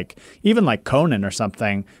host, like even like Conan or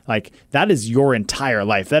something, like that is your entire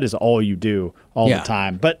life. That is all you do all the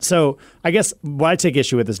time. But so I guess what I take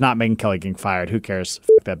issue with is not Megyn Kelly getting fired. Who cares?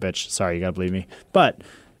 F that bitch. Sorry, you gotta believe me. But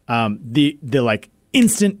the like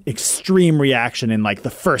instant extreme reaction in like the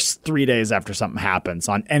first 3 days after something happens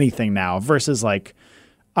on anything now versus like,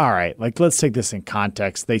 all right, like let's take this in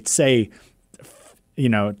context. They say,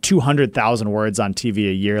 200,000 words on TV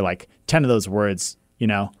a year, like 10 of those words,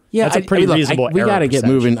 that's a pretty reasonable we error got to get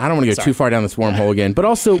percentage. moving. I don't want to go too far down this wormhole again, but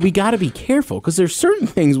also we got to be careful because there's certain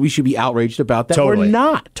things we should be outraged about that Totally. we're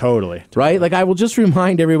not. Totally. Right? Like I will just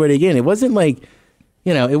remind everybody again, it wasn't like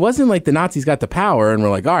the Nazis got the power and we're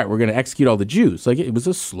like, all right, we're going to execute all the Jews. Like it was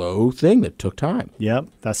a slow thing that took time. Yep,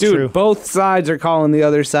 that's Dude, true. both sides are calling the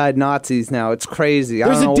other side Nazis now. It's crazy. I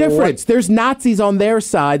There's don't a know difference. There's Nazis on their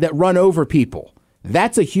side that run over people.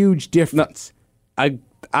 That's a huge difference.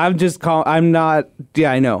 I'm just calling. I'm not.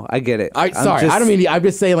 Yeah, I know. I get it. I don't mean. I'm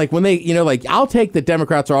just saying, like when they, like I'll take the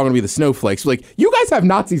Democrats are all going to be the snowflakes. Like you guys have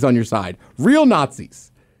Nazis on your side, real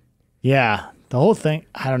Nazis. Yeah, the whole thing.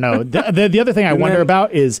 I don't know. The other thing I wonder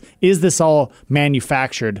about is this all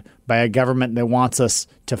manufactured by a government that wants us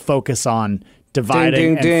to focus on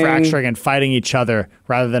dividing and fracturing and fighting each other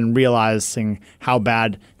rather than realizing how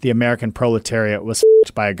bad the American proletariat was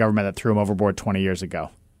f***ed by a government that threw them overboard 20 years ago?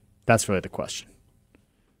 That's really the question.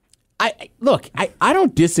 I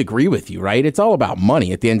don't disagree with you, right? It's all about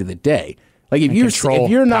money at the end of the day. Like if you're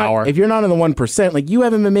not in the 1%, like you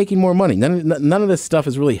haven't been making more money. None of this stuff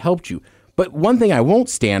has really helped you. But one thing I won't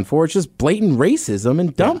stand for is just blatant racism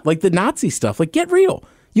and like the Nazi stuff. Like get real.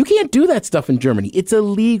 You can't do that stuff in Germany. It's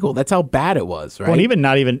illegal. That's how bad it was, right? Well,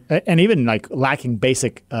 and even like lacking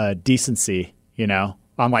basic decency,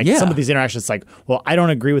 on like some of these interactions, it's like, well, I don't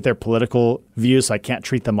agree with their political views, so I can't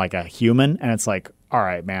treat them like a human. And it's like, all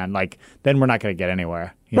right, man, like then we're not going to get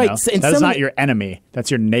anywhere. Right. That's not your enemy. That's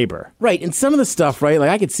your neighbor. Right. And some of the stuff, right, like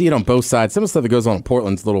I could see it on both sides. Some of the stuff that goes on in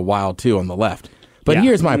Portland's a little wild too on the left. But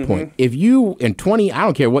here's my point. If you, I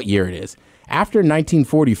don't care what year it is, after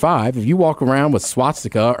 1945, if you walk around with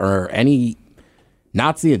swastika or any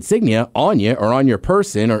Nazi insignia on you or on your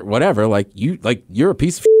person or whatever, you're a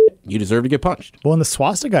piece of shit. You deserve to get punched. Well, and the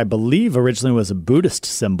swastika, I believe, originally was a Buddhist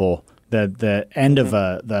symbol, the end of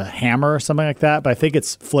the hammer or something like that. But I think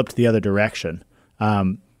it's flipped the other direction.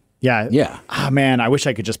 Yeah. Yeah. Ah, man, I wish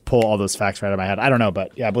I could just pull all those facts right out of my head. I don't know,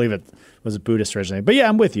 but yeah, I believe it was Buddhist originally. But yeah,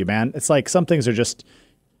 I'm with you, man. It's like some things are just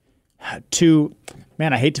too.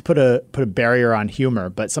 Man, I hate to put a barrier on humor,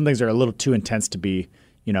 but some things are a little too intense to be,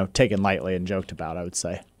 taken lightly and joked about, I would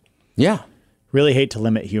say. Yeah. Really hate to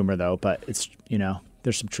limit humor, though, but it's,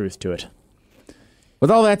 there's some truth to it. With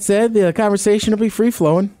all that said, the conversation will be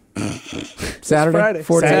free-flowing. Saturday. Friday.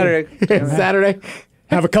 4 to 8. Saturday. Saturday.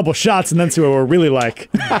 Have a couple shots and then see what we're really like.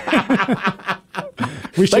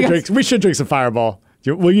 we should drink some Fireball.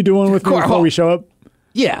 Will you do one with me before we show up?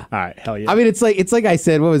 Yeah. All right. Hell yeah. I mean, it's like I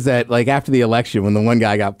said, what was that? Like after the election when the one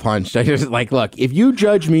guy got punched, I just like, look, if you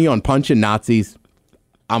judge me on punching Nazis,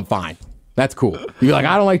 I'm fine. That's cool. You're like,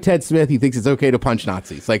 I don't like Ted Smith. He thinks it's okay to punch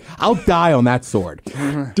Nazis. Like, I'll die on that sword.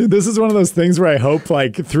 Dude, this is one of those things where I hope,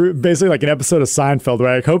 like, through basically like an episode of Seinfeld, where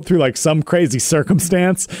I hope through like some crazy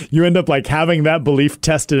circumstance, you end up like having that belief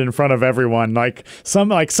tested in front of everyone. Like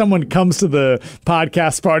someone comes to the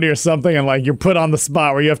podcast party or something, and like you're put on the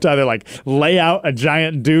spot where you have to either like lay out a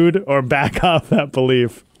giant dude or back off that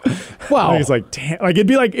belief. Well, it's like, damn, like it'd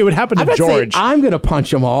be like it would happen to I'm not saying George. I'm gonna punch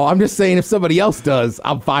them all. I'm just saying if somebody else does,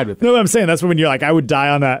 I'm fine with it. No, I'm saying that's when you're like, I would die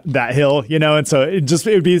on that hill, and so it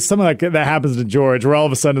would be something like that happens to George, where all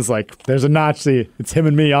of a sudden it's like there's a Nazi, it's him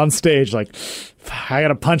and me on stage, like I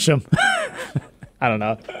gotta punch him. I don't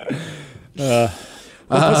know.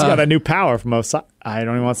 Plus you got that new power from Osai. I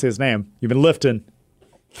don't even want to say his name. You've been lifting.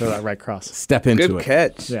 Throw that right cross. Step into Good it.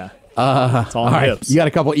 catch. Yeah. It's all on All the right. hips. You got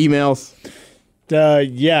a couple emails.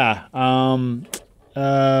 Yeah.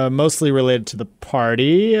 Mostly related to the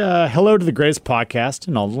party. Hello to the greatest podcast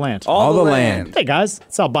in all the land. All the the land. land. Hey guys,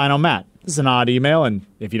 it's Albino Matt. This is an odd email, and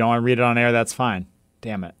if you don't want to read it on air, that's fine.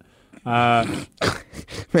 Damn it.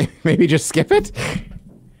 Maybe just skip it.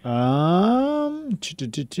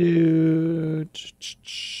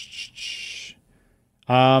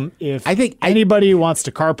 If I think anybody wants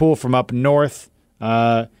to carpool from up north,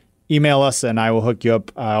 email us and I will hook you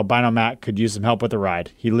up. Albino Matt could use some help with a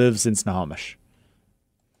ride. He lives in Snohomish.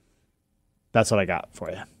 That's what I got for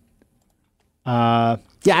you. Yeah,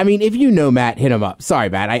 I mean, if you know Matt, hit him up. Sorry,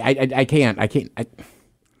 Matt. I can't.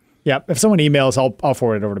 Yeah, if someone emails, I'll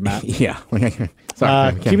forward it over to Matt. Yeah.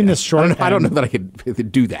 Sorry. Keeping this short. I don't know that I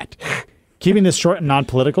could do that. Keeping this short and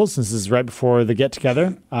non-political, since this is right before the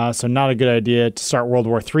get-together, so not a good idea to start World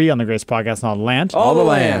War III on the greatest podcast in all the land. All the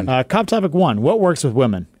land. Cop topic 1, what works with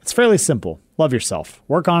women? It's fairly simple. Love yourself.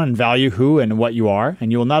 Work on and value who and what you are,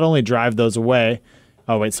 and you will not only drive those away.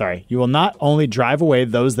 Oh, wait, sorry. You will not only drive away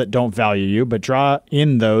those that don't value you, but draw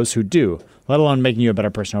in those who do, let alone making you a better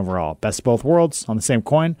person overall. Best of both worlds, on the same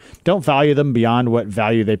coin. Don't value them beyond what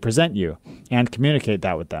value they present you, and communicate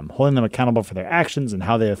that with them. Holding them accountable for their actions and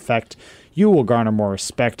how they affect you will garner more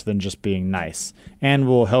respect than just being nice, and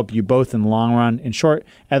will help you both in the long run. In short,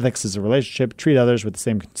 ethics is a relationship. Treat others with the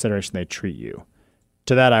same consideration they treat you.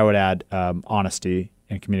 To that, I would add honesty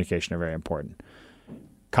and communication are very important.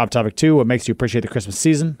 Cop topic 2, what makes you appreciate the Christmas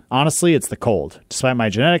season? Honestly, it's the cold. Despite my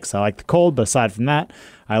genetics, I like the cold, but aside from that,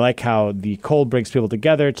 I like how the cold brings people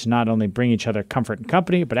together to not only bring each other comfort and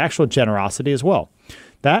company, but actual generosity as well.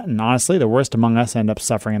 That, and honestly, the worst among us end up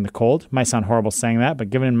suffering in the cold. Might sound horrible saying that, but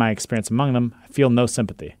given my experience among them, I feel no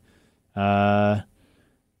sympathy.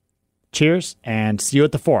 Cheers, and see you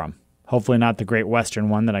at the Forum. Hopefully not the Great Western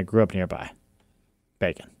one that I grew up nearby.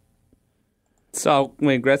 Bacon. Saw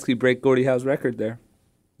Wayne Gretzky break Gordie Howe's record there.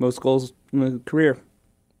 Most goals in the career.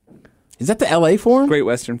 Is that the L.A. Forum? Great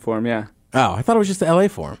Western Forum, yeah. Oh, I thought it was just the L.A.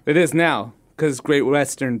 Forum. It is now, because Great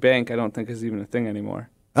Western Bank I don't think is even a thing anymore.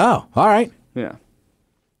 Oh, all right. Yeah.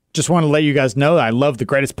 Just want to let you guys know that I love the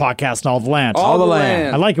greatest podcast in all the land. All the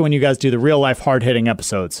land. I like it when you guys do the real-life, hard-hitting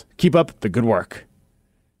episodes. Keep up the good work.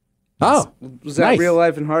 Oh, Was that nice. real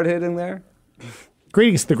life and hard hitting there?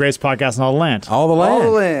 Greetings to the greatest podcast in all the land. All the land. All the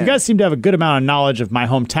land. You guys seem to have a good amount of knowledge of my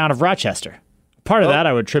hometown of Rochester. Part of that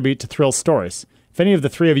I would attribute to Thrill Stories. If any of the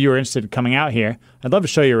three of you are interested in coming out here, I'd love to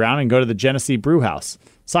show you around and go to the Genesee Brew House.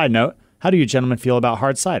 Side note, how do you gentlemen feel about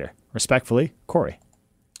hard cider? Respectfully, Corey.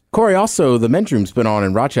 Corey, also, the men's room's been on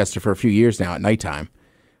in Rochester for a few years now at nighttime.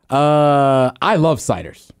 I love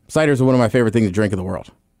ciders. Ciders are one of my favorite things to drink in the world.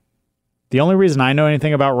 The only reason I know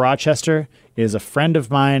anything about Rochester is a friend of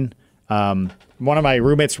mine, one of my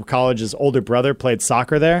roommates from college's older brother played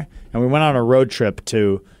soccer there, and we went on a road trip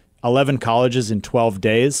to 11 colleges in 12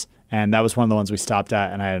 days, and that was one of the ones we stopped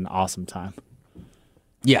at, and I had an awesome time.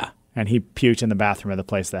 Yeah. And he puked in the bathroom of the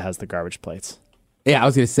place that has the garbage plates. Yeah, I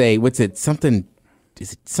was going to say, what's it? Something,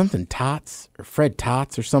 is it something Tots or Fred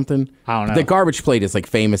Tots or something? I don't know. The garbage plate is like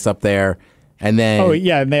famous up there. And then. Oh,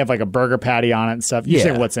 yeah, and they have like a burger patty on it and stuff. You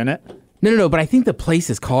say Yeah. what's in it? No, but I think the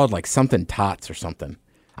place is called like something Tots or something.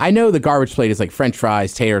 I know the garbage plate is like French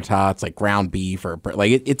fries, tater tots, like ground beef, or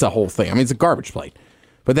like it's a whole thing. I mean, it's a garbage plate.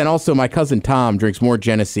 But then also, my cousin Tom drinks more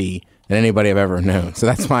Genesee than anybody I've ever known. So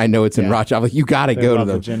that's why I know it's in Rochester. I'm like, you got to go to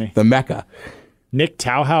the Mecca. Nick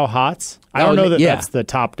Tauhau Hots. I don't know that that's the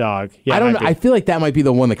top dog. Yeah, I don't know. I feel like that might be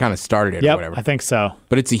the one that kind of started it or whatever. I think so.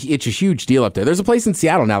 But it's a huge deal up there. There's a place in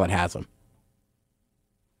Seattle now that has them.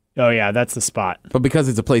 Oh, yeah, that's the spot. But because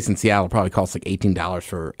it's a place in Seattle, it probably costs like $18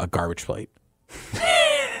 for a garbage plate.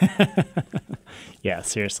 Yeah,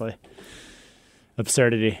 seriously.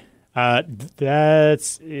 Absurdity.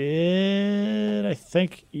 That's it. I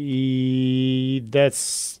think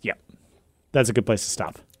that's a good place to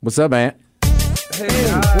stop. What's up, man? Hey,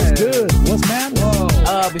 what's good? What's man?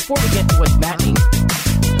 Before we get to what's happening,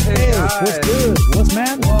 Hey, what's good? What's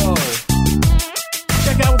man?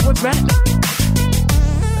 Check out what's happening.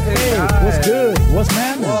 Hey, what's good? What's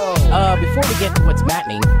man? before we get to what's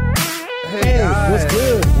happening, Hey, what's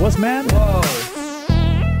good? What's man?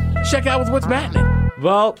 Check out what's happening.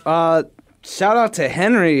 Well, shout out to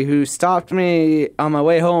Henry, who stopped me on my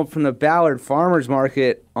way home from the Ballard Farmers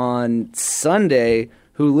Market on Sunday,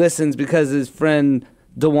 who listens because his friend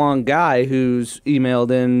DeWong Guy, who's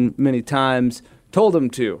emailed in many times, told him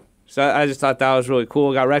to. So I just thought that was really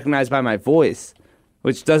cool. Got recognized by my voice,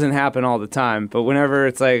 which doesn't happen all the time. But whenever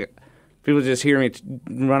it's like people just hear me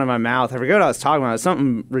running my mouth, I forget what I was talking about. It was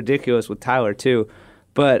something ridiculous with Tyler, too.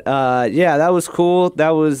 But, yeah, that was cool. That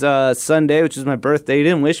was Sunday, which is my birthday. He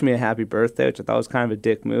didn't wish me a happy birthday, which I thought was kind of a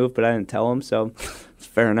dick move, but I didn't tell him, so it's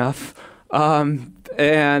fair enough.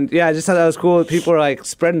 And, yeah, I just thought that was cool. People were, like,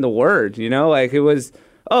 spreading the word, you know? Like, it was,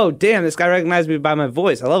 oh, damn, this guy recognized me by my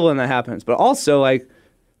voice. I love when that happens. But also, like,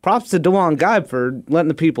 props to DeWong Guy for letting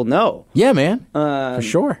the people know. Yeah, man. For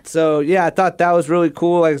sure. So, yeah, I thought that was really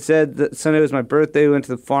cool. Like I said, Sunday was my birthday. We went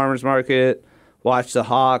to the farmer's market, watched the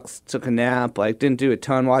Hawks, took a nap. Like, didn't do a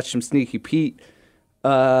ton. Watched some Sneaky Pete.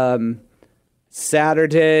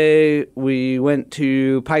 Saturday, we went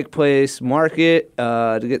to Pike Place Market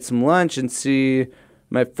to get some lunch and see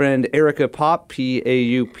my friend Erica Pop,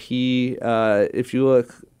 P-A-U-P. If you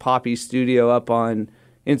look Poppy Studio up on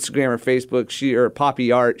Instagram or Facebook, or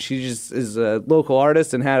Poppy Art, she just is a local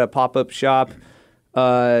artist and had a pop-up shop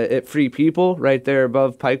at Free People right there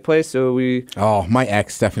above Pike Place. So Oh, my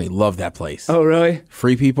ex definitely loved that place. Oh, really?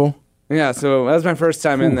 Free People? Yeah, so that was my first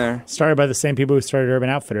time in there. Started by the same people who started Urban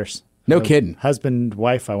Outfitters. No kidding. Husband,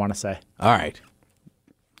 wife, I want to say. All right.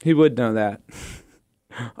 He would know that. Is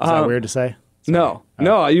that weird to say? No,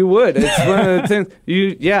 you would. It's one of the things.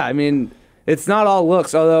 I mean, it's not all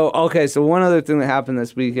looks. Although, okay, so one other thing that happened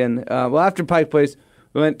this weekend. Well, after Pike Place,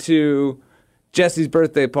 we went to Jesse's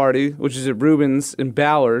birthday party, which is at Rubens in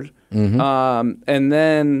Ballard. Mm-hmm. And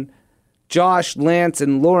then Josh, Lance,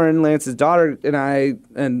 and Lauren, Lance's daughter, and I,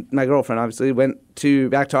 and my girlfriend, obviously, went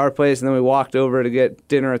back to our place, and then we walked over to get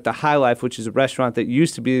dinner at the High Life, which is a restaurant that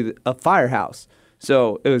used to be a firehouse.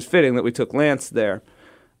 So it was fitting that we took Lance there.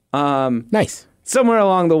 Nice. Somewhere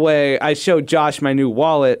along the way, I showed Josh my new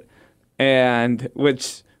wallet, and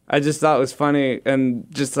which I just thought was funny, and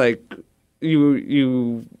just like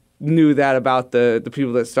you knew that about the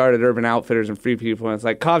people that started Urban Outfitters and Free People, and it's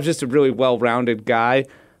like Cobb's just a really well-rounded guy,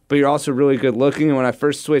 but you're also really good looking. And when I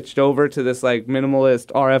first switched over to this like minimalist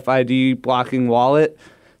RFID blocking wallet,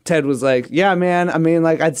 Ted was like, "Yeah, man. I mean,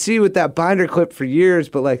 like I'd see you with that binder clip for years,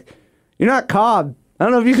 but like you're not Cobb. I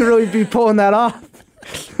don't know if you can really be pulling that off."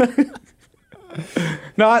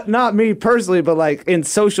 Not me personally, but like in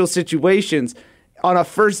social situations, on a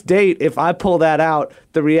first date, if I pull that out,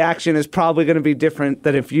 the reaction is probably going to be different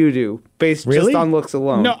than if you do, based just on looks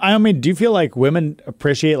alone. No, I mean, do you feel like women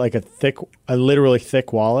appreciate like a literally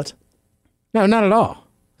thick wallet? No, not at all.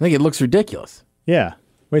 I think it looks ridiculous. Yeah.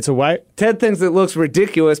 Wait, so why? Ted thinks it looks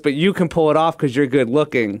ridiculous, but you can pull it off because you're good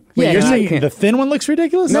looking. Wait, you're saying the thin one looks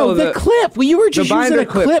ridiculous? No, the clip. Well, you were just using a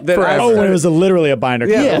clip that forever. Oh, when it was literally a binder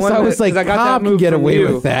clip. Yeah, so I was like, I got Cobb that can get from away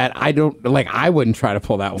you. with that. I wouldn't try to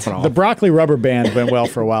pull that one off. The broccoli rubber band went well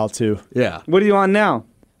for a while, too. Yeah. What are you on now?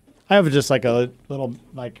 I have just like a little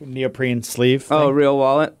like neoprene sleeve thing. Oh, real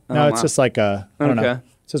wallet? No, Oh, it's wow. just like I don't know. Okay.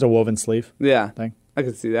 It's just a woven sleeve Yeah, thing. I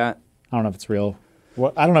could see that. I don't know if it's real.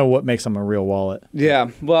 I don't know what makes them a real wallet.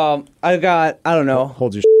 Yeah, well, I don't know.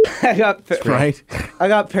 Hold your I got Right? I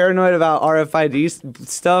got paranoid about RFID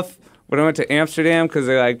stuff when I went to Amsterdam because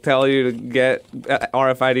they like tell you to get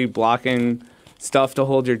RFID blocking stuff to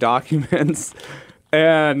hold your documents.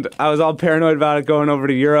 And I was all paranoid about it going over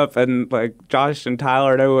to Europe, and like Josh and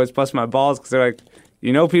Tyler and everyone was busting my balls because they're like,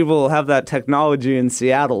 you know, people have that technology in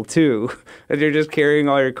Seattle too, and you're just carrying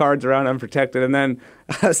all your cards around unprotected. And then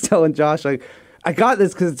I was telling Josh, like, I got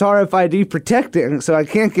this because it's RFID protecting, so I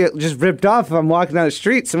can't get just ripped off if I'm walking down the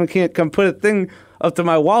street. Someone can't come put a thing up to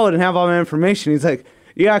my wallet and have all my information. He's like,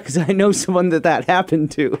 yeah, because I know someone that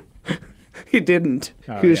happened to. He didn't.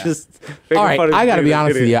 He was just making All right, fun of I got to me be like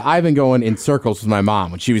honest an with you. idiot. I've been going in circles with my mom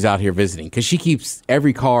when she was out here visiting because she keeps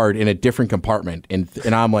every card in a different compartment. And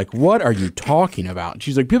I'm like, what are you talking about? And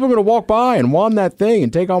she's like, people are going to walk by and wand that thing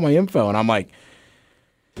and take all my info. And I'm like,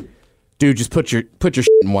 dude, just put your shit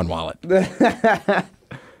in one wallet.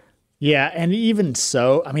 Yeah, and even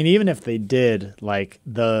so, I mean, even if they did, like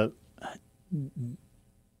the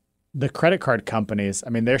credit card companies, I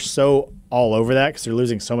mean, they're so all over that because they're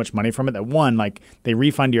losing so much money from it that one, like they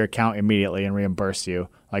refund your account immediately and reimburse you.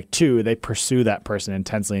 Like two, they pursue that person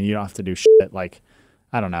intensely and you don't have to do shit. Like,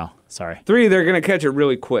 I don't know. Sorry. 3, they're going to catch it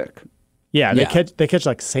really quick. Yeah, Yeah. they catch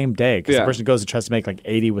like same day because Yeah. the person goes and tries to make like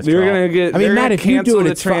 80 You're withdrawals. going to get. I mean, they're Matt, gonna if you do cancel it, the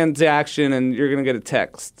it's fine. transaction, and you're going to get a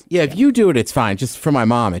text. Yeah, if you do it, it's fine. Just for my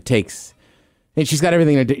mom, it takes. And she's got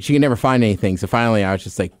everything. She can never find anything. So finally, I was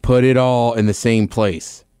just like, put it all in the same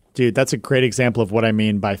place. Dude, that's a great example of what I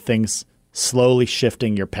mean by things slowly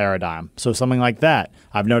shifting your paradigm. So something like that.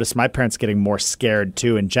 I've noticed my parents getting more scared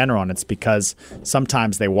too in general, and it's because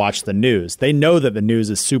sometimes they watch the news. They know that the news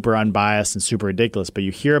is super unbiased and super ridiculous, but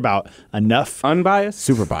you hear about enough Unbiased?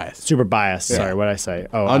 Super biased. super biased. Sorry, what did I say?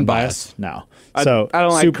 Oh, Unbiased. No. I So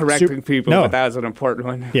don't like sup- correcting sup- people, no. but that was an important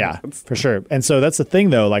one. Yeah, for sure. And so that's the thing,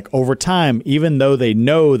 though. Like over time, even though they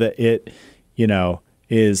know that it,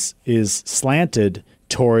 is slanted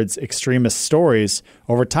towards extremist stories,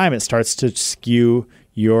 over time it starts to skew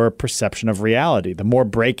your perception of reality. The more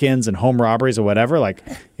break-ins and home robberies or whatever, like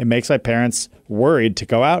it makes my parents worried to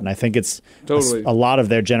go out. And I think it's Totally. a lot of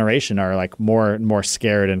their generation are like more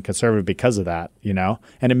scared and conservative because of that,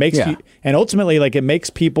 And it makes Yeah. and ultimately like it makes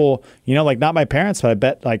people, like not my parents, but I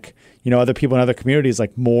bet like, other people in other communities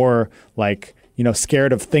like more like,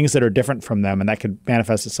 scared of things that are different from them. And that could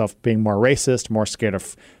manifest itself being more racist, more scared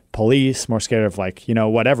of police, more scared of like,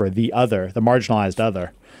 whatever, the marginalized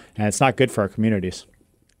other. And it's not good for our communities.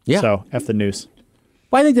 Yeah. So F the news.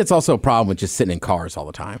 Well, I think that's also a problem with just sitting in cars all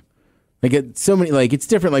the time. Like it's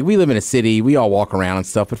different. Like we live in a city, we all walk around and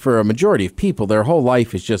stuff, but for a majority of people, their whole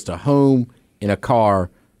life is just a home in a car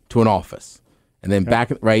to an office, and then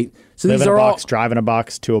back right. So Live these in a are box, all drive in a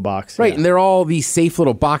box, to a box. right, Yeah. and they're all these safe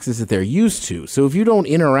little boxes that they're used to. So if you don't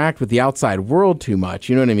interact with the outside world too much,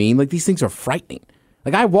 you know what I mean? Like these things are frightening.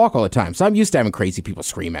 Like I walk all the time, so I'm used to having crazy people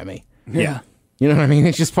scream at me. Yeah. You know what I mean?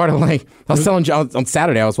 It's just part of like, I was telling John on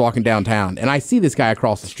Saturday, I was walking downtown and I see this guy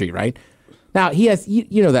across the street, right? Now he has,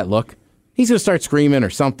 you know that look. He's going to start screaming or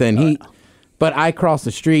something. But I cross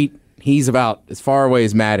the street. He's about as far away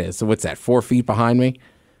as Matt is. So what's that, 4 feet behind me?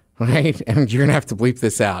 Right? And you're going to have to bleep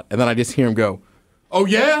this out. And then I just hear him go, oh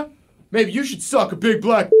yeah? Maybe you should suck a big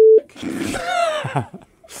black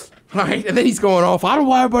Right? And then he's going off, I don't know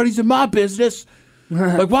why everybody's in my business.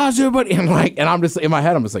 Like, why is everybody? And I'm just, in my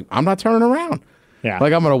head, I'm just like, I'm not turning around. Yeah.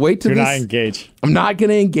 Like, I'm going to wait till You're this. not engaged. I'm not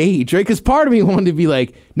going to engage, right? Because part of me wanted to be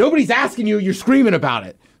like, nobody's asking you, you're screaming about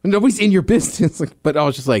it. Nobody's in your business. Like, but I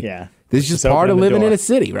was just like, Yeah. this is just Just part of opening the living in door. a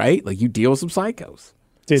city, right? Like, you deal with some psychos.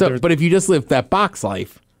 Dude, So, there's- but if you just live that box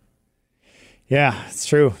life, Yeah, it's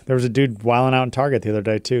true. There was a dude wilding out in Target the other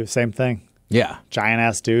day too. Same thing. yeah. Giant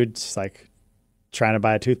ass dude, just like trying to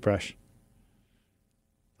buy a toothbrush.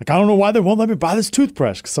 Like, I don't know why they won't let me buy this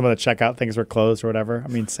toothbrush because some of the checkout things were closed or whatever. I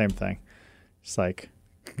mean, same thing. Just like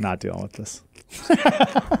not dealing with this.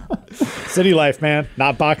 City life, man,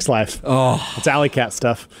 not box life. Oh. It's alley cat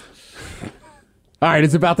stuff. All right,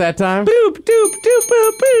 it's about that time. Boop, doop, doop,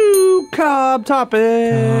 boop, boop. Cobb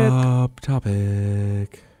topic. Top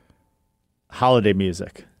topic. Holiday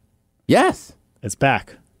music. Yes. It's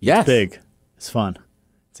back. Yes. It's big. It's fun.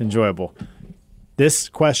 It's enjoyable. This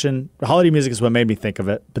question, holiday music is what made me think of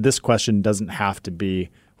it, but this question doesn't have to be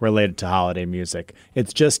related to holiday music.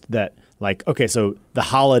 It's just that, like, okay, so the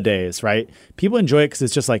holidays, right? People enjoy it because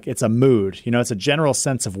it's just like, it's a mood. It's a general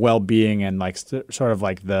sense of well-being and like sort of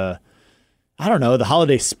like the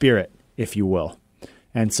holiday spirit, if you will.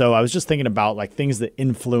 And so I was just thinking about like things that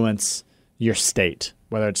influence your state,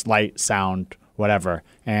 whether it's light, sound, whatever.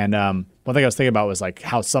 And one thing I was thinking about was like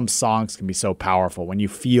how some songs can be so powerful when you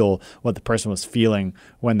feel what the person was feeling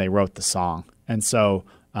when they wrote the song. And so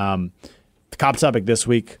the Cobb topic this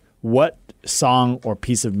week, what song or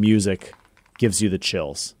piece of music gives you the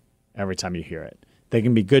chills every time you hear it? They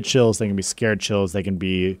can be good chills. They can be scared chills. They can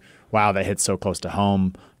be, wow, that hits so close to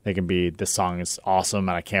home. They can be, this song is awesome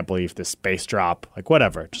and I can't believe this bass drop. Like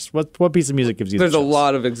whatever. Just what piece of music gives you There's the a chills?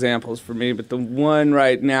 lot of examples for me, but the one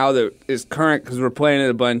right now that is current because we're playing it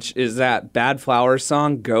a bunch is that Bad Flowers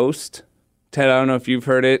song, Ghost. Ted, I don't know if you've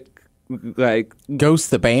heard it. like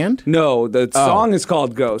Ghost the band? no, the song is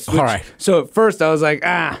called Ghost. All right. So at first I was like,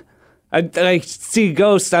 I see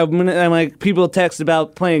Ghost. I'm like, people text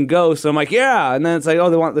about playing Ghost. I'm like, yeah. And then it's like, oh,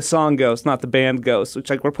 they want the song Ghost, not the band Ghost. Which,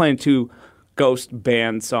 like, we're playing 2 Ghost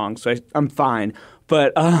band songs, so I'm fine.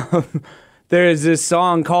 But there is this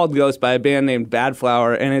song called Ghost by a band named Bad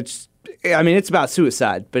Flower, and it's about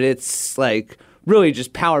suicide, but it's, like, really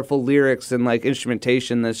just powerful lyrics and, like,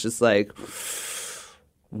 instrumentation that's just like,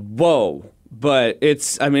 whoa. But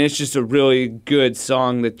it's just a really good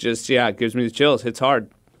song that just, it gives me the chills. Hits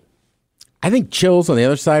hard. I think chills on the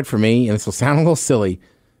other side for me, and this will sound a little silly,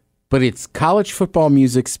 but it's college football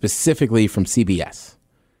music specifically from CBS.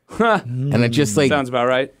 And it just like sounds about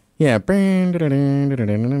right. Yeah.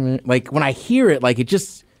 Like when I hear it, like it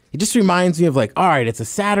just reminds me of like, all right, it's a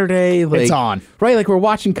Saturday. Like, It's on. Right? Like we're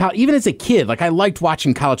watching even as a kid, like I liked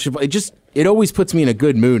watching college football. It always puts me in a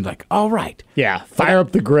good mood. Like, all right. Yeah, fire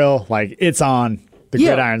up the grill. Like, it's on. The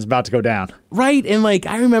Yeah. gridiron's about to go down. Right. And like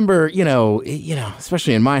I remember,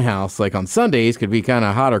 especially in my house, like on Sundays could be kind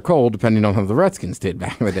of hot or cold depending on how the Redskins did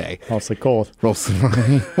back in the day. Mostly cold.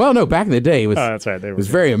 Well, no, back in the day it was that's right. it was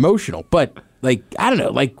very emotional. But like I don't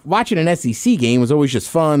know, like watching an SEC game was always just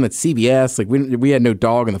fun. That's CBS. Like we had no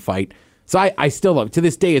dog in the fight. So I still love, to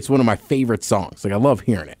this day, it's one of my favorite songs. Like I love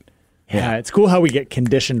hearing it. Yeah, it's cool how we get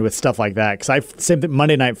conditioned with stuff like that. Because same thing,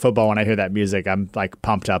 Monday Night Football, when I hear that music, I'm like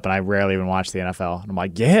pumped up, and I rarely even watch the NFL. And I'm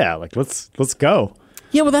like, yeah, like let's go.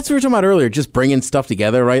 Yeah, well, that's what we were talking about earlier, just bringing stuff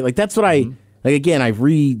together, right? Like that's what like again, I've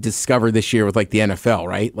rediscovered this year with like the NFL,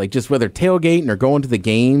 right? Like just whether tailgating or going to the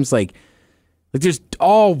games, like there's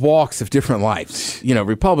all walks of different lives.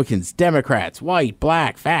 Republicans, Democrats, white,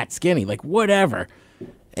 black, fat, skinny, like whatever.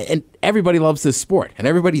 And everybody loves this sport, and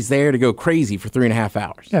everybody's there to go crazy for 3.5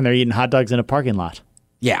 hours. And they're eating hot dogs in a parking lot.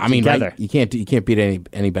 Yeah, I mean, Together. right? You can't beat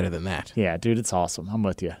any better than that. Yeah, dude, it's awesome. I'm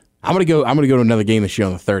with you. I'm gonna go to another game this year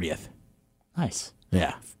on the 30th. Nice.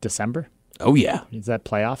 Yeah. December? Oh yeah. Is that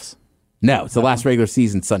playoffs? No, it's the last regular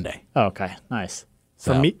season Sunday. Oh, okay, nice.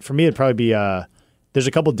 So- For me, it'd probably be there's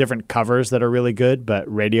a couple different covers that are really good, but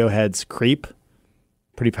Radiohead's "Creep,"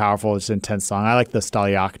 pretty powerful. It's an intense song. I like the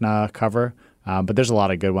Stalyakna cover, but there's a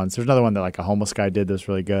lot of good ones. There's another one that like a homeless guy did that's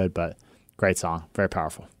really good, but great song, very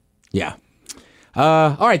powerful. Yeah.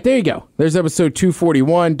 All right, there you go. There's episode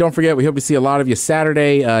 241. Don't forget, we hope to see a lot of you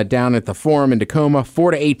Saturday down at the Forum in Tacoma,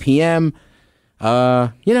 4 to 8 p.m.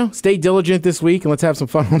 Stay diligent this week, and let's have some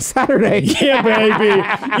fun on Saturday. Yeah, baby.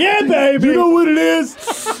 Yeah, baby. You know what it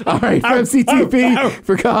is. All right, from CTP,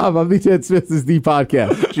 for Cobb, I'm the Ted Smith. This is the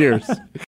podcast. Cheers.